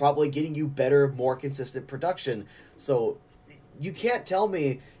 And probably getting you better, more consistent production. So you can't tell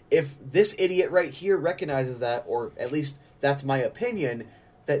me if this idiot right here recognizes that, or at least that's my opinion,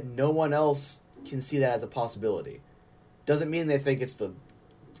 that no one else can see that as a possibility. Doesn't mean they think it's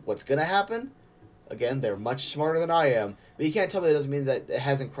what's going to happen. Again, they're much smarter than I am. But you can't tell me that doesn't mean that it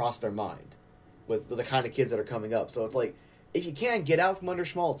hasn't crossed their mind with the kind of kids that are coming up. So it's like, if you can, get out from under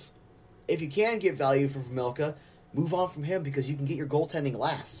Schmaltz. If you can get value from Vejmelka, move on from him because you can get your goaltending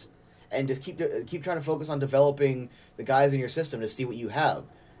last. And just keep trying to focus on developing the guys in your system to see what you have.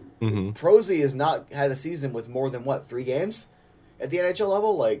 Mm-hmm. Prosy has not had a season with more than, 3 games at the NHL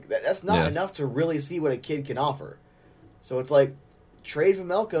level? Like, that's not enough to really see what a kid can offer. So it's like, trade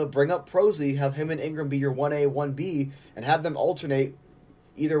Vmelka, bring up Prosy, have him and Ingram be your 1A, 1B, and have them alternate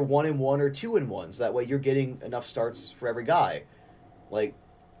either 1-1 or 2-1. So that way you're getting enough starts for every guy. Like,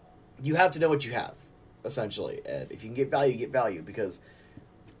 you have to know what you have, essentially. And if you can get value, get value. Because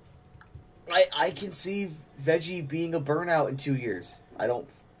I can see Veggie being a burnout in 2 years. I don't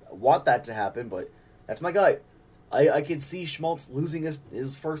want that to happen, but that's my gut. I could see Schmaltz losing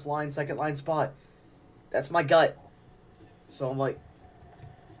his first line, second line spot. That's my gut. So I'm like,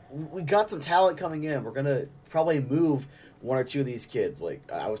 we got some talent coming in. We're going to probably move one or two of these kids.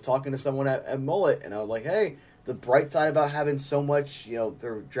 Like, I was talking to someone at Mullet, and I was like, hey, the bright side about having so much,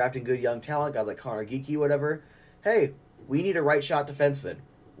 they're drafting good young talent, guys like Connor Geeky, whatever. Hey, we need a right shot defenseman.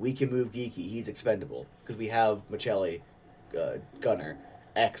 We can move Geeky. He's expendable. Because we have Michelli, Gunner,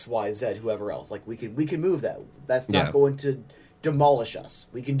 X, Y, Z, whoever else. Like, we can move that. That's not going to demolish us.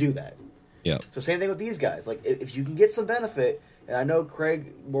 We can do that. Yeah. So same thing with these guys. Like, if you can get some benefit, and I know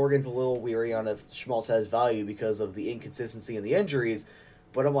Craig Morgan's a little weary on if Schmaltz has value because of the inconsistency and the injuries,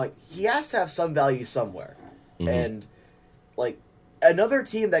 but I'm like, he has to have some value somewhere. Mm-hmm. And, like, another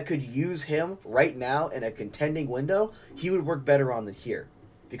team that could use him right now in a contending window, he would work better on than here.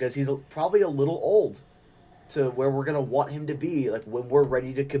 Because he's probably a little old to where we're going to want him to be, like, when we're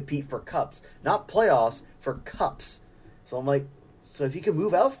ready to compete for cups. Not playoffs, for cups. So I'm like, so if you can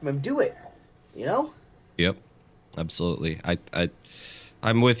move out from him, do it. Yep, absolutely.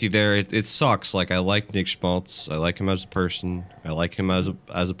 I'm with you there. It sucks. Like, I like Nick Schmaltz. I like him as a person. I like him as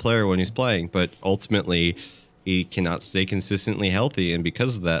a player when he's playing. But ultimately, he cannot stay consistently healthy, and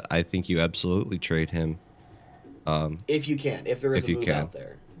because of that, I think you absolutely trade him. If you can, if there is a move out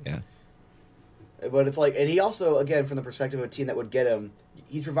there. Yeah. But it's like, and he also, again, from the perspective of a team that would get him,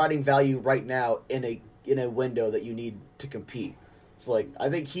 he's providing value right now in a window that you need to compete. It's like, I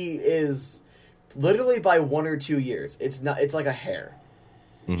think he is literally by 1 or 2 years. It's like a hair,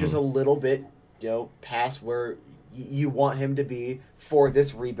 just a little bit, past where you want him to be for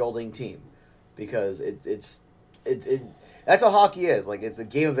this rebuilding team, because it's that's how hockey is. Like, it's a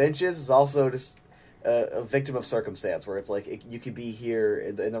game of inches. It's also just a victim of circumstance, where it's like you could be here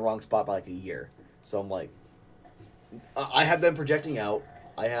in the wrong spot by like a year. So I'm like, I have them projecting out.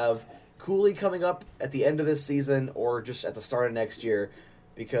 I have Cooley coming up at the end of this season or just at the start of next year,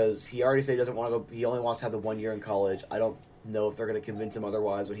 because he already said he doesn't want to go. He only wants to have the 1 year in college. I don't know if they're going to convince him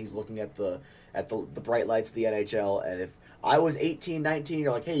otherwise when he's looking at the bright lights of the NHL. And if I was 18, 19,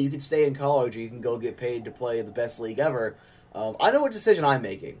 you're like, hey, you can stay in college or you can go get paid to play in the best league ever. I know what decision I'm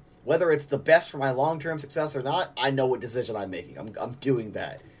making. Whether it's the best for my long-term success or not, I know what decision I'm making. I'm doing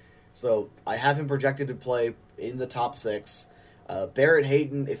that. So I have him projected to play in the top 6. Barrett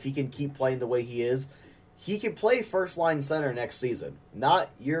Hayton, if he can keep playing the way he is, he can play first-line center next season. Not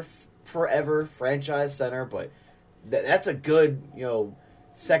your forever franchise center, but that's a good,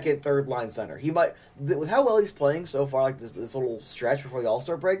 second, third-line center. He might, with how well he's playing so far, like this little stretch before the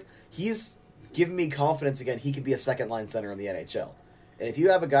All-Star break, he's giving me confidence again he can be a second-line center in the NHL. And if you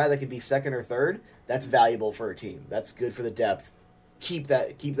have a guy that can be second or third, that's valuable for a team. That's good for the depth. Keep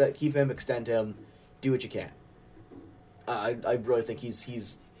him, extend him, do what you can. I really think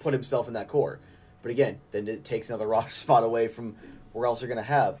he's put himself in that core. But again, then it takes another roster spot away from where else you're going to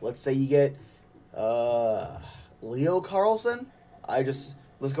have. Let's say you get Leo Carlson. Let's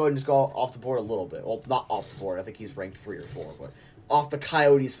go ahead and just go off the board a little bit. Well, not off the board. I think he's ranked 3 or 4, but off the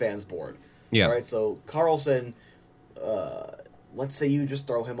Coyotes fans board. Yeah. All right, so Carlson, let's say you just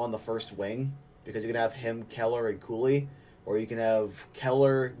throw him on the first wing, because you can have him, Keller, and Cooley, or you can have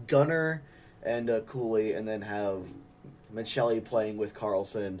Keller, Gunner, and Cooley, and then have Michelli playing with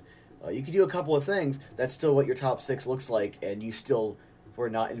Carlson. You can do a couple of things. That's still what your top 6 looks like, and we're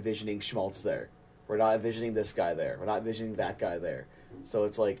not envisioning Schmaltz there. We're not envisioning this guy there. We're not envisioning that guy there. So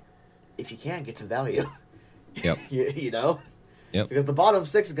it's like, if you can, get some value. Yep. Yep. Because the bottom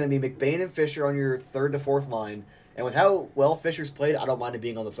 6 is going to be McBain and Fisher on your 3rd to 4th line, and with how well Fisher's played, I don't mind it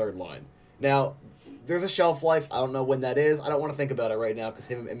being on the 3rd line. Now, there's a shelf life. I don't know when that is. I don't want to think about it right now because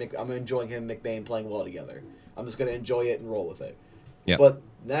I'm enjoying him and McBain playing well together. I'm just going to enjoy it and roll with it. Yep. But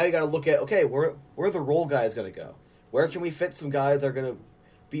now you got to look at, okay, where are the role guys going to go? Where can we fit some guys that are going to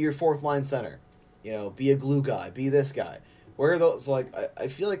be your 4th line center? Be a glue guy, be this guy. Where are those? Like, I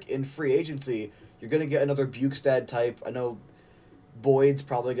feel like in free agency, you're going to get another Bukestad type. I know Boyd's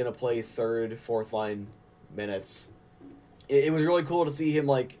probably going to play 3rd, 4th line minutes. It was really cool to see him,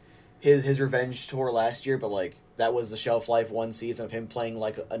 like, his revenge tour last year, but, like, that was the shelf life one season of him playing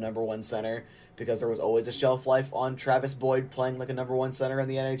like a number 1 center, because there was always a shelf life on Travis Boyd playing like a number 1 center in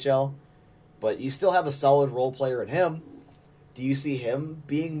the NHL. But you still have a solid role player in him. Do you see him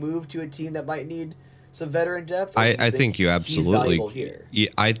being moved to a team that might need some veteran depth? Or do I think you he's absolutely. valuable here? Yeah,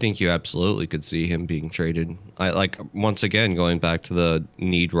 I think you absolutely could see him being traded. I like once again going back to the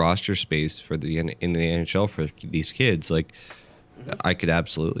need roster space for the in the NHL for these kids. Like I could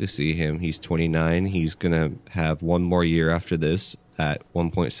absolutely see him. He's 29. He's gonna have one more year after this at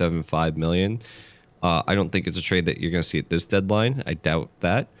 1.75 million. I don't think it's a trade that you're gonna see at this deadline. I doubt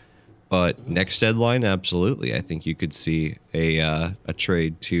that. But next deadline, absolutely. I think you could see a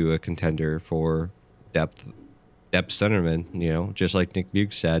trade to a contender for depth centerman. You know, just like Nick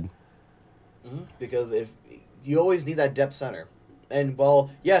Bukes said. Because if you always need that depth center, and well,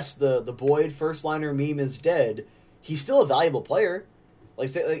 yes, the Boyd first liner meme is dead. He's still a valuable player. Like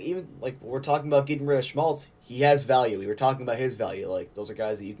say, like even like we're talking about getting rid of Schmaltz, he has value. We were talking about his value. Like those are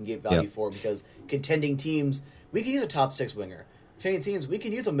guys that you can get value for because contending teams, we can use a top 6 winger. Contending teams, we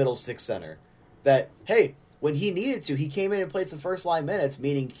can use a middle 6 center. That hey, when he needed to, he came in and played some first line minutes,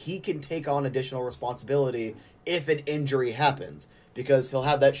 meaning he can take on additional responsibility if an injury happens because he'll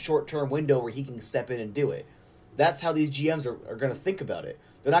have that short term window where he can step in and do it. That's how these GMs are going to think about it.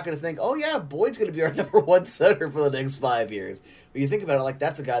 They're not going to think, oh yeah, Boyd's going to be our number 1 center for the next 5 years. But you think about it, like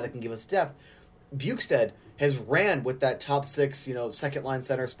that's a guy that can give us depth. Bukestad has ran with that top 6, second line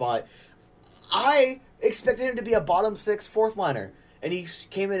center spot. I expected him to be a bottom 6 fourth liner, and he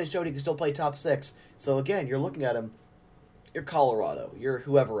came in and showed he can still play top 6. So again, you're looking at him. You're Colorado. You're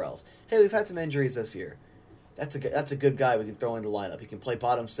whoever else. Hey, we've had some injuries this year. That's a good guy we can throw in the lineup. He can play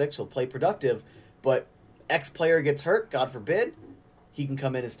bottom 6. He'll play productive, but X player gets hurt, God forbid. He can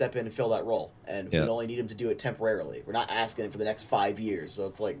come in and step in and fill that role. And we only need him to do it temporarily. We're not asking him for the next 5 years. So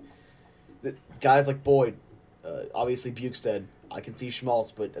it's like, guys like Boyd, obviously Bukestad, I can see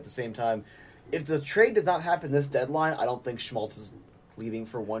Schmaltz, but at the same time, if the trade does not happen this deadline, I don't think Schmaltz is leaving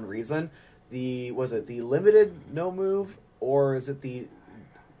for one reason. Was it the limited no move, or is it the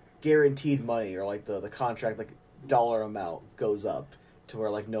guaranteed money, or like the contract, like dollar amount goes up to where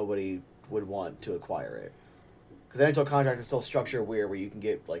like nobody would want to acquire it? Because NHL contract is still structured weird where you can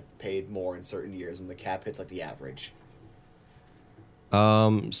get like paid more in certain years and the cap hits like the average.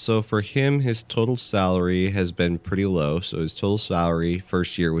 So for him, his total salary has been pretty low. So his total salary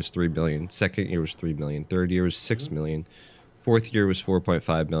first year was 3 million, second year was 3 million, third year was 6 million, fourth year was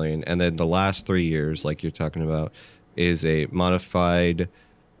 4.5 million, and then the last 3 years, like you're talking about, is a modified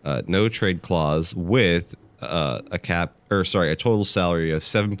no trade clause with a total salary of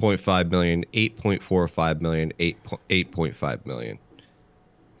 7.5 million, 8.45 million, 8.5 million.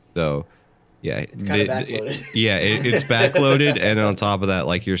 So, yeah, it's kind of backloaded. It's backloaded, and on top of that,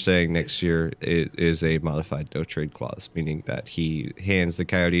 like you're saying, next year it is a modified no trade clause, meaning that he hands the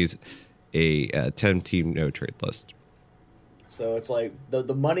Coyotes a 10-team no trade list. So it's like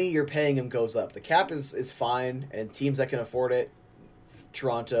the money you're paying him goes up. The cap is fine, and teams that can afford it,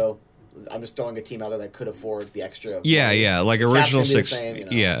 Toronto. I'm just throwing a team out there that could afford the extra money. Like original 6.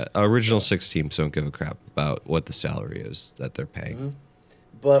 Same, original 6 teams don't give a crap about what the salary is that they're paying. Mm-hmm.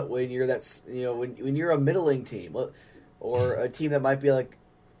 But when you're when you're a middling team or a team that might be like,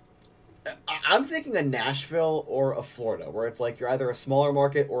 I'm thinking a Nashville or a Florida, where it's like you're either a smaller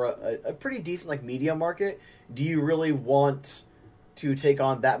market or a pretty decent like medium market. Do you really want to take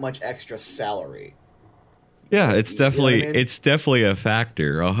on that much extra salary? Yeah, it's definitely what I mean? It's definitely a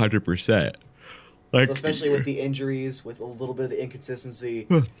factor, 100%. Like, so especially with the injuries, with a little bit of the inconsistency,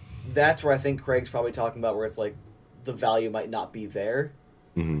 that's where I think Craig's probably talking about, where it's like the value might not be there.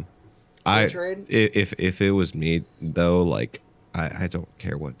 Mm-hmm. Trade? If it was me though, like I don't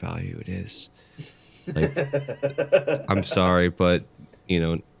care what value it is. Like, I'm sorry, but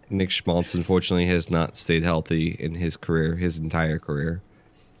Nick Schmaltz unfortunately has not stayed healthy in his entire career,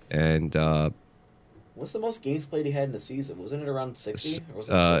 and what's the most games played he had in the season? Wasn't it around 60 or was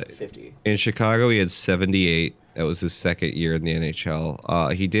it 50? In Chicago, he had 78. That was his second year in the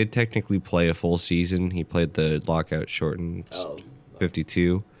NHL. He did technically play a full season. He played the lockout shortened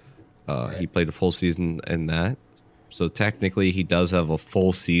 52. Right. He played a full season in that. So technically, he does have a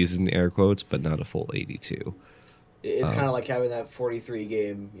full season, air quotes, but not a full 82. It's kind of like having that 43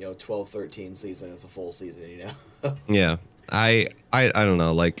 game, 12-13 season. It's a full season, Yeah, I don't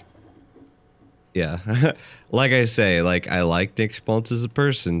know, like. Yeah, like I say, like I like Nick Schmaltz as a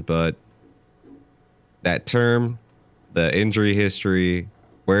person, but that term, the injury history,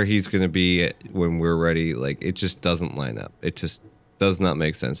 where he's going to be when we're ready, like it just doesn't line up. It just does not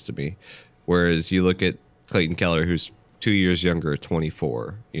make sense to me. Whereas you look at Clayton Keller, who's 2 years younger,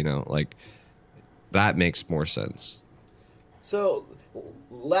 24, like that makes more sense. So,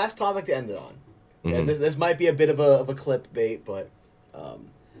 last topic to end it on. Mm-hmm. And this might be a bit of a clip bait, but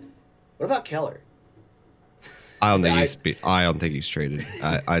what about Keller? I don't think I don't think he's traded.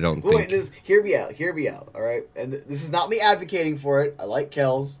 I don't think. Wait, hear me out. All right, and this is not me advocating for it. I like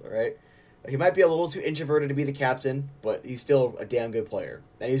Kells. All right, he might be a little too introverted to be the captain, but he's still a damn good player,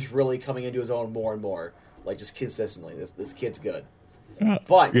 and he's really coming into his own more and more, like just consistently. This kid's good.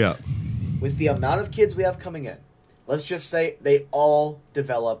 But yeah. With the amount of kids we have coming in, let's just say they all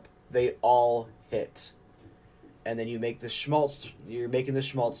develop, they all hit, and then you make the Schmaltz. You're making the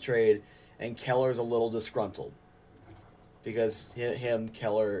Schmaltz trade, and Keller's a little disgruntled because him,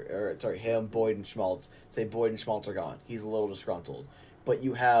 Boyd and Schmaltz. Say Boyd and Schmaltz are gone. He's a little disgruntled, but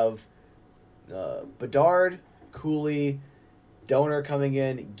you have Bedard, Cooley, Donor coming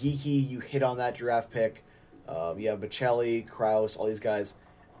in, Geeky. You hit on that draft pick. You have Bocelli, Kraus, all these guys,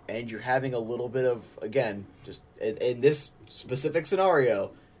 and you're having a little bit of, again, just in this specific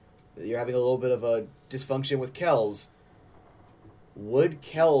scenario, you're having a little bit of a dysfunction with Kells. Would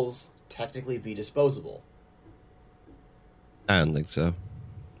Kells technically be disposable? I don't think so.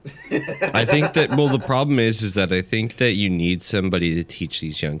 I think that, well, the problem is that I think that you need somebody to teach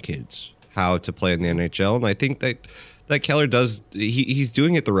these young kids how to play in the NHL, and I think that Keller does, he's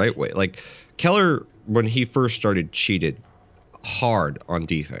doing it the right way. Like, Keller, when he first started, cheated hard on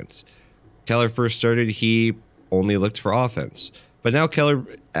defense. Keller first started, he only looked for offense. But now Keller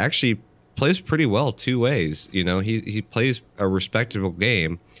actually plays pretty well two ways. You know, he plays a respectable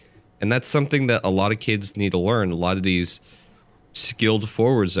game, and that's something that a lot of kids need to learn. A lot of these skilled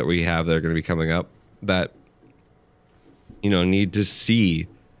forwards that we have that are going to be coming up that, you know, need to see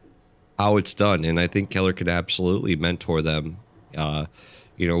how it's done. And I think Keller could absolutely mentor them.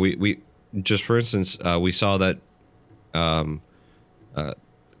 You know, we just, for instance, we saw that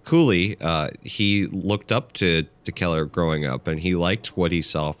Cooley, he looked up to Keller growing up, and he liked what he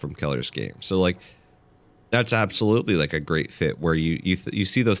saw from Keller's game. So, like, that's absolutely like a great fit where you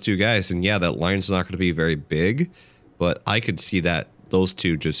see those two guys, and yeah, that line's not going to be very big, but I could see that those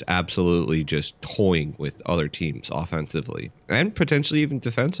two just absolutely just toying with other teams offensively and potentially even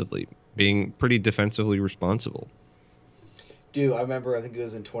defensively, being pretty defensively responsible. Dude, I remember, I think it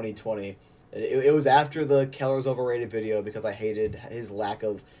was in 2020. It was after the Keller's overrated video because I hated his lack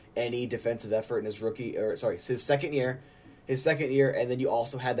of any defensive effort in his his second year. And then you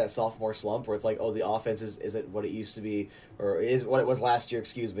also had that sophomore slump where it's like, oh, the offense isn't what it used to be, or is what it was last year,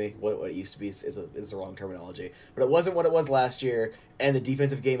 excuse me. What it used to be is the wrong terminology. But it wasn't what it was last year, and the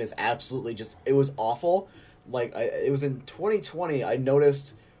defensive game is absolutely just, it was awful. Like, it was in 2020, I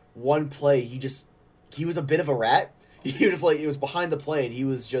noticed one play, he was a bit of a rat. He was like, he was behind the play, and he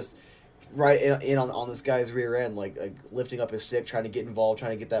was just right in on this guy's rear end, like lifting up his stick, trying to get involved,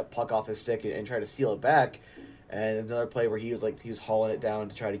 trying to get that puck off his stick and try to steal it back. And another play where he was hauling it down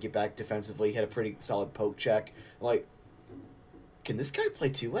to try to get back defensively. He had a pretty solid poke check. I'm like, can this guy play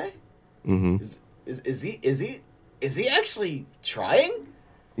two-way? Mm-hmm. Is he actually trying?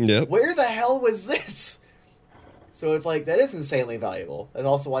 Yep. Where the hell was this? So it's like, that is insanely valuable. That's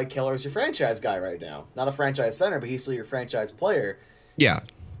also why Keller's your franchise guy right now. Not a franchise center, but he's still your franchise player. Yeah.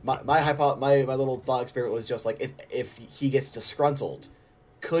 My little thought experiment was just like, if he gets disgruntled,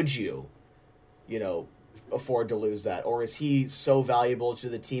 could you afford to lose that? Or is he so valuable to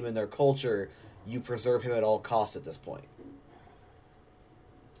the team and their culture, you preserve him at all costs at this point?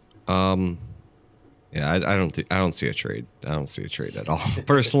 Yeah, I don't see a trade. I don't see a trade at all.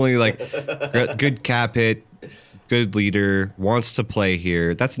 Personally, like, good cap hit, good leader, wants to play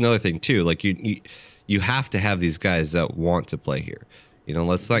here. That's another thing too. Like, you have to have these guys that want to play here. You know,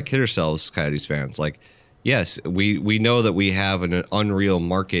 let's not kid ourselves, Coyotes fans. Like, yes, we know that we have an unreal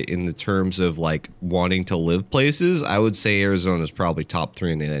market in the terms of, like, wanting to live places. I would say Arizona is probably top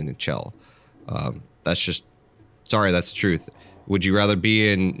 3 in the NHL. That's the truth. Would you rather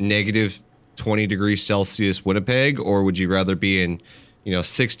be in negative 20 degrees Celsius Winnipeg, or would you rather be in,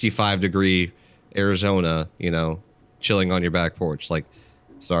 65 degree Arizona, chilling on your back porch? Like,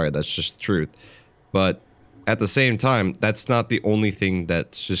 sorry, that's just the truth. But at the same time, that's not the only thing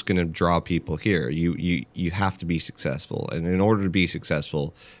that's just going to draw people here. You have to be successful. And in order to be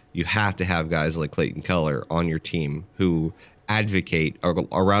successful, you have to have guys like Clayton Keller on your team who advocate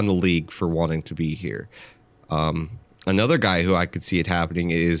around the league for wanting to be here. Another guy who I could see it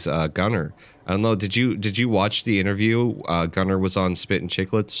happening is Gunnar. I don't know. Did you watch the interview? Gunnar was on Spit and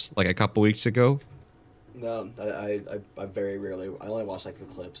Chicklets like a couple weeks ago. No, I very rarely. I only watch like the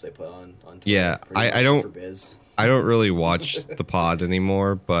clips they put on Twitter. Yeah, I don't. I don't really watch the pod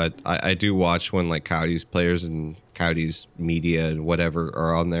anymore, but I do watch when like Coyotes players and Coyotes media and whatever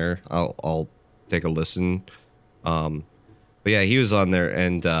are on there. I'll take a listen. But yeah, he was on there,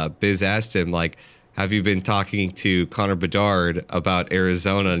 and Biz asked him like, have you been talking to Connor Bedard about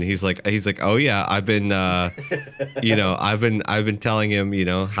Arizona? And he's like, oh yeah, I've been, I've been telling him,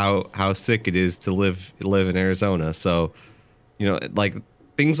 how sick it is to live in Arizona. So, like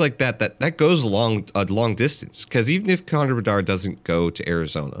things like that goes a long distance. Because even if Connor Bedard doesn't go to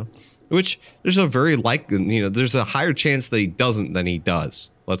Arizona, which there's a very there's a higher chance that he doesn't than he does.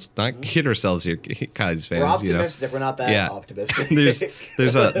 Let's not kid ourselves here, Coyotes fans. We're optimistic. We're not that optimistic.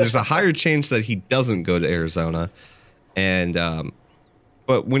 there's a higher chance that he doesn't go to Arizona, and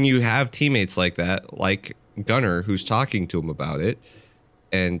but when you have teammates like that, like Gunnar, who's talking to him about it,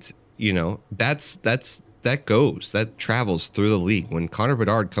 and that travels through the league. When Connor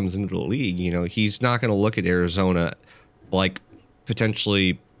Bedard comes into the league, he's not going to look at Arizona like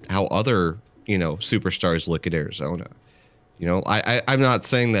potentially how other superstars look at Arizona. I'm not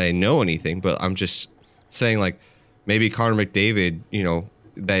saying that I know anything, but I'm just saying, like, maybe Connor McDavid,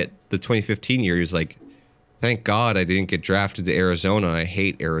 that the 2015 year, he's like, thank God I didn't get drafted to Arizona. I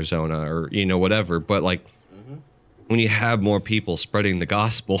hate Arizona, or, whatever. But, like, when you have more people spreading the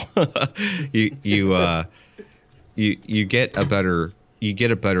gospel, you get a better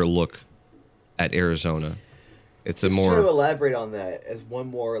look at Arizona. It's just trying to elaborate on that as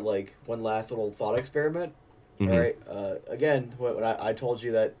one last little thought experiment. Mm-hmm. All right. Again, when I told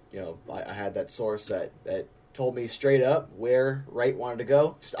you that, I had that source that told me straight up where Wright wanted to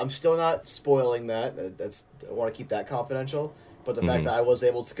go. I'm still not spoiling that. I want to keep that confidential. But the fact that I was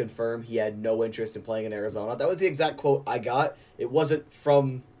able to confirm he had no interest in playing in Arizona, that was the exact quote I got. It wasn't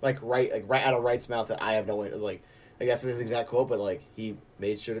from right out of Wright's mouth that I have no interest. Like, I guess this exact quote, but like he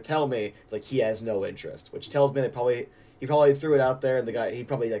made sure to tell me it's like he has no interest, which tells me that he probably threw it out there, and he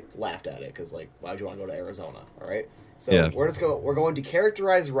probably like laughed at it because like, why would you want to go to Arizona? All right, so we're going to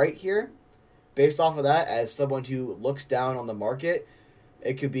characterize Wright here based off of that as someone who looks down on the market.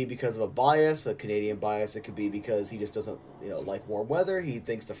 It could be because of a bias, a Canadian bias. It could be because he just doesn't like warm weather. He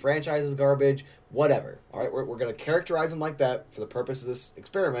thinks the franchise is garbage. Whatever. All right, we're going to characterize him like that for the purpose of this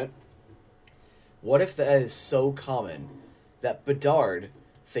experiment. What if that is so common that Bedard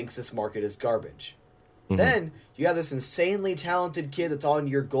thinks this market is garbage? Mm-hmm. Then you have this insanely talented kid that's on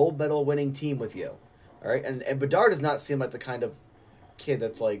your gold medal winning team with you. All right, and Bedard does not seem like the kind of kid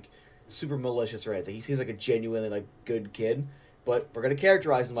that's like super malicious or anything. He seems like a genuinely like good kid. But we're going to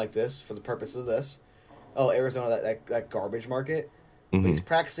characterize him like this for the purpose of this. Oh, Arizona, that garbage market. Mm-hmm. But he's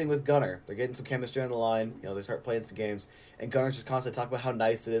practicing with Gunnar. They're getting some chemistry on the line. They start playing some games. And Gunnar's just constantly talking about how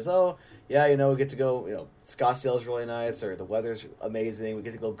nice it is. Oh, yeah, we get to go, Scottsdale is really nice, or the weather's amazing. We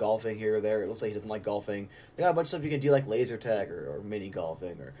get to go golfing here or there. It looks like he doesn't like golfing. They got a bunch of stuff you can do, like laser tag or mini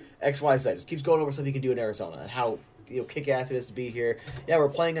golfing or XYZ. Just keeps going over stuff you can do in Arizona and how kick-ass it is to be here. Yeah, we're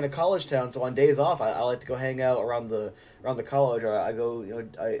playing in a college town, so on days off, I like to go hang out around the college, or I go,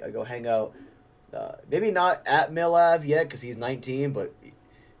 I go hang out. Maybe not at Mill Ave yet because he's 19, but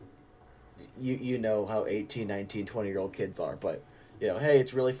you know how 18, 19, 20-year-old kids are. But hey,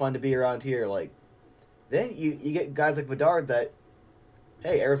 it's really fun to be around here. Like, then you get guys like Bedard that,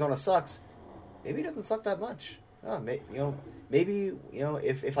 hey, Arizona sucks. Maybe it doesn't suck that much. Maybe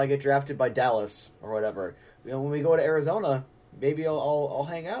if I get drafted by Dallas or whatever. When we go to Arizona, maybe I'll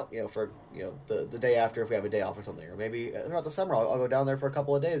hang out, for the day after if we have a day off or something, or maybe throughout the summer I'll go down there for a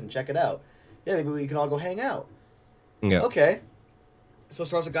couple of days and check it out. Yeah, maybe we can all go hang out. Yeah. Okay. So it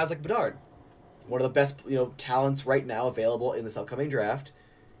starts with guys like Bedard, one of the best talents right now available in this upcoming draft.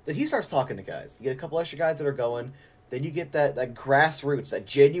 Then he starts talking to guys. You get a couple extra guys that are going. Then you get that grassroots, that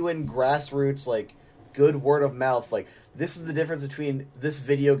genuine grassroots, like good word of mouth. Like, this is the difference between this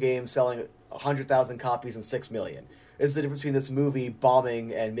video game selling 100,000 copies and 6 million. This is the difference between this movie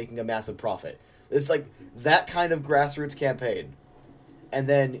bombing and making a massive profit. It's like that kind of grassroots campaign. And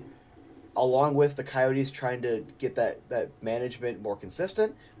then, along with the Coyotes trying to get that management more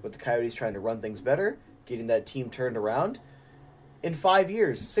consistent, with the Coyotes trying to run things better, getting that team turned around, in 5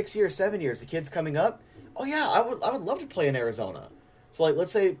 years, 6 years, 7 years, the kid's coming up, oh yeah, I would love to play in Arizona. So, like,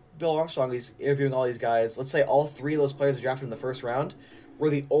 let's say Bill Armstrong is interviewing all these guys. Let's say all three of those players are drafted in the first round. We're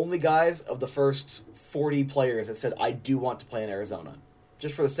the only guys of the first 40 players that said, I do want to play in Arizona.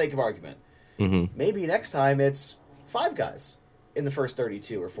 Just for the sake of argument. Mm-hmm. Maybe next time it's 5 guys in the first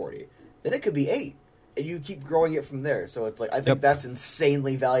 32 or 40. Then it could be 8. And you keep growing it from there. So it's like, I think that's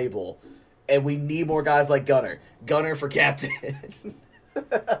insanely valuable. And we need more guys like Gunnar. Gunnar for captain.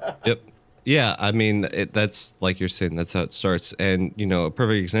 Yep. Yeah, I mean, that's like you're saying, that's how it starts. And, a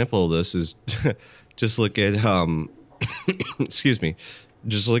perfect example of this is just look at, excuse me,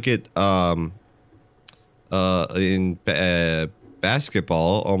 just look at in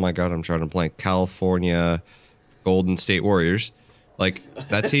basketball. Oh my God, I'm trying to blank. California Golden State Warriors. Like,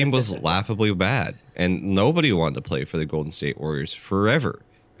 that team was laughably bad, and nobody wanted to play for the Golden State Warriors forever.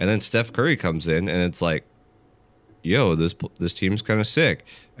 And then Steph Curry comes in, and it's like, yo, this team's kind of sick.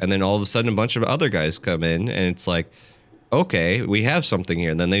 And then all of a sudden, a bunch of other guys come in, and it's like, okay, we have something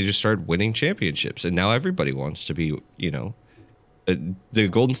here. And then they just started winning championships, and now everybody wants to be, the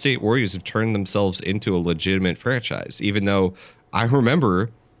Golden State Warriors have turned themselves into a legitimate franchise, even though I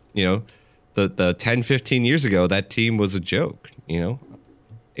remember, the 10, 15 years ago, that team was a joke,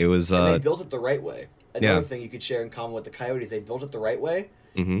 It was... and they built it the right way. Another thing you could share in common with the Coyotes, they built it the right way.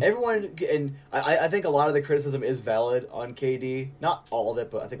 Mm-hmm. Everyone, and I think a lot of the criticism is valid on KD. Not all of it,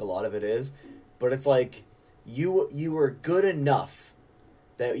 but I think a lot of it is. But it's like, you were good enough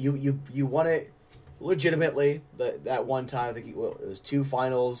that you won it legitimately. That one time, I think it was 2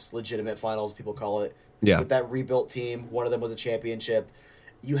 finals, legitimate finals, people call it. Yeah. With that rebuilt team, one of them was a championship.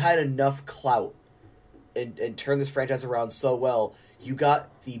 You had enough clout and turned this franchise around so well. You got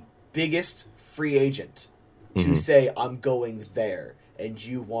the biggest free agent to say, I'm going there. And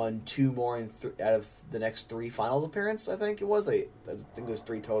you won 2 more out of the next 3 finals appearance, I think it was. I think it was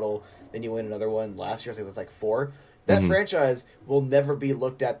 3 total. Then you win another one last year, so it's like 4. That franchise will never be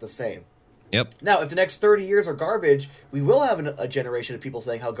looked at the same. Yep. Now, if the next 30 years are garbage, we will have a generation of people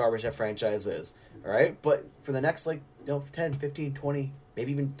saying how garbage that franchise is. All right? But for the next 10, 15, 20,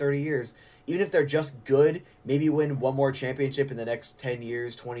 maybe even 30 years, even if they're just good, maybe win one more championship in the next 10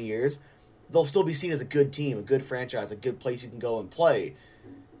 years, 20 years, they'll still be seen as a good team, a good franchise, a good place you can go and play.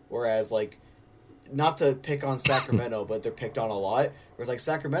 Whereas, not to pick on Sacramento, but they're picked on a lot. Whereas,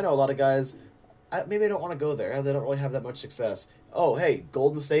 Sacramento, a lot of guys, maybe I don't want to go there, as they don't really have that much success. Oh, hey,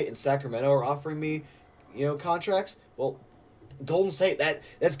 Golden State and Sacramento are offering me, contracts. Well, Golden State,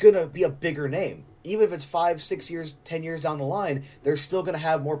 that's going to be a bigger name. Even if it's 5, 6 years, 10 years down the line, they're still going to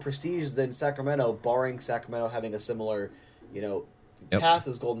have more prestige than Sacramento, barring Sacramento having a similar, path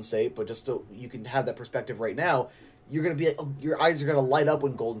as Golden State. But just so you can have that perspective right now, you're going to be, your eyes are going to light up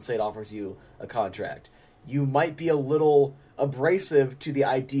when Golden State offers you a contract. You might be a little abrasive to the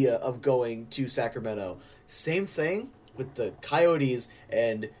idea of going to Sacramento. Same thing with the Coyotes,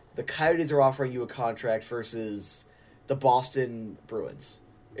 and the Coyotes are offering you a contract versus the Boston Bruins.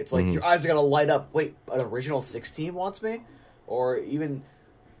 It's like your eyes are going to light up. Wait, an original 6 team wants me? Or even,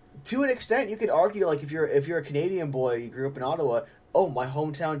 to an extent, you could argue, if you're a Canadian boy, you grew up in Ottawa, oh, my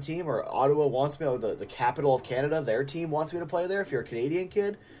hometown team, or Ottawa wants me, or the capital of Canada, their team wants me to play there if you're a Canadian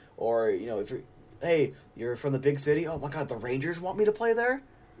kid. Or, if you're from the big city, oh my god, the Rangers want me to play there?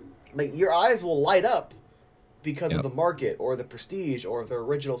 Your eyes will light up because of the market, or the prestige, or the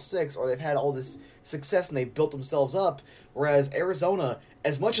original 6, or they've had all this success and they've built themselves up. Whereas Arizona,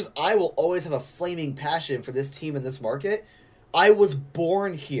 as much as I will always have a flaming passion for this team and this market, I was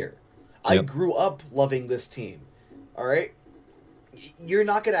born here. I grew up loving this team. All right? You're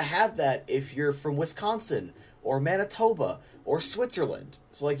not going to have that if you're from Wisconsin or Manitoba or Switzerland.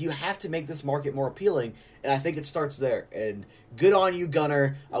 So, you have to make this market more appealing, and I think it starts there. And good on you,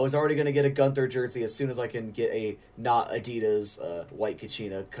 Gunner. I was already going to get a Gunther jersey as soon as I can get a not Adidas white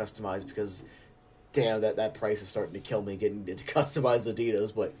Kachina customized, because, damn, that price is starting to kill me getting into customized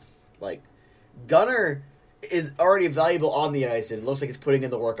Adidas. But, Gunner is already valuable on the ice, and it looks like he's putting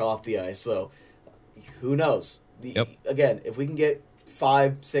in the work off the ice. So, who knows? Again, if we can get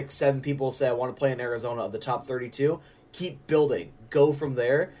 5, 6, 7 people say I want to play in Arizona of the top 32, keep building. Go from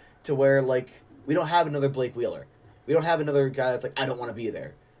there to where, we don't have another Blake Wheeler. We don't have another guy that's I don't want to be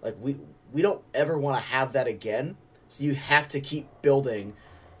there. We don't ever want to have that again. So you have to keep building,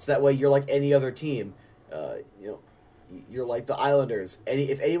 so that way you're like any other team. You're like the Islanders.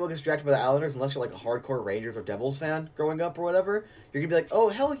 If anyone gets drafted by the Islanders, unless you're a hardcore Rangers or Devils fan growing up or whatever, you're gonna be oh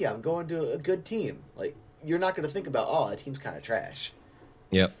hell yeah, I'm going to a good team. You're not gonna think about, oh, that team's kind of trash.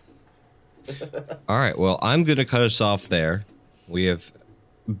 Yep. All right. Well, I'm going to cut us off there. We have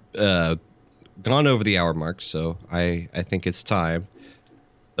gone over the hour mark, so I think it's time.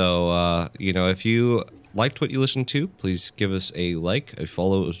 So, if you liked what you listened to, please give us a like, a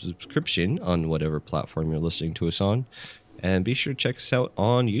follow, a subscription on whatever platform you're listening to us on. And be sure to check us out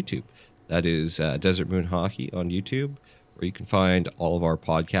on YouTube. That is Desert Moon Hockey on YouTube, where you can find all of our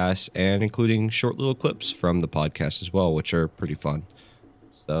podcasts, and including short little clips from the podcast as well, which are pretty fun.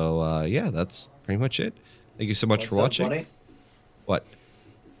 So, that's pretty much it. Thank you so much for watching. Funny? What?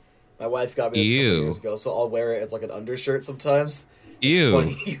 My wife got me this a couple years ago, so I'll wear it as an undershirt sometimes.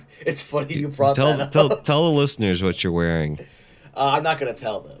 It's funny you brought that up. Tell the listeners what you're wearing. I'm not going to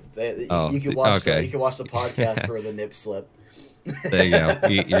tell them. You can watch you can watch the podcast for the nip slip. There you go.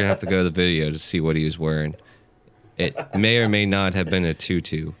 You're going to have to go to the video to see what he was wearing. It may or may not have been a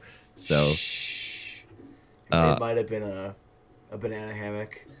tutu. So it might have been a A banana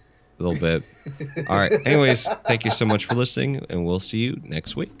hammock. A little bit. All right. Anyways, thank you so much for listening, and we'll see you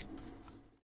next week.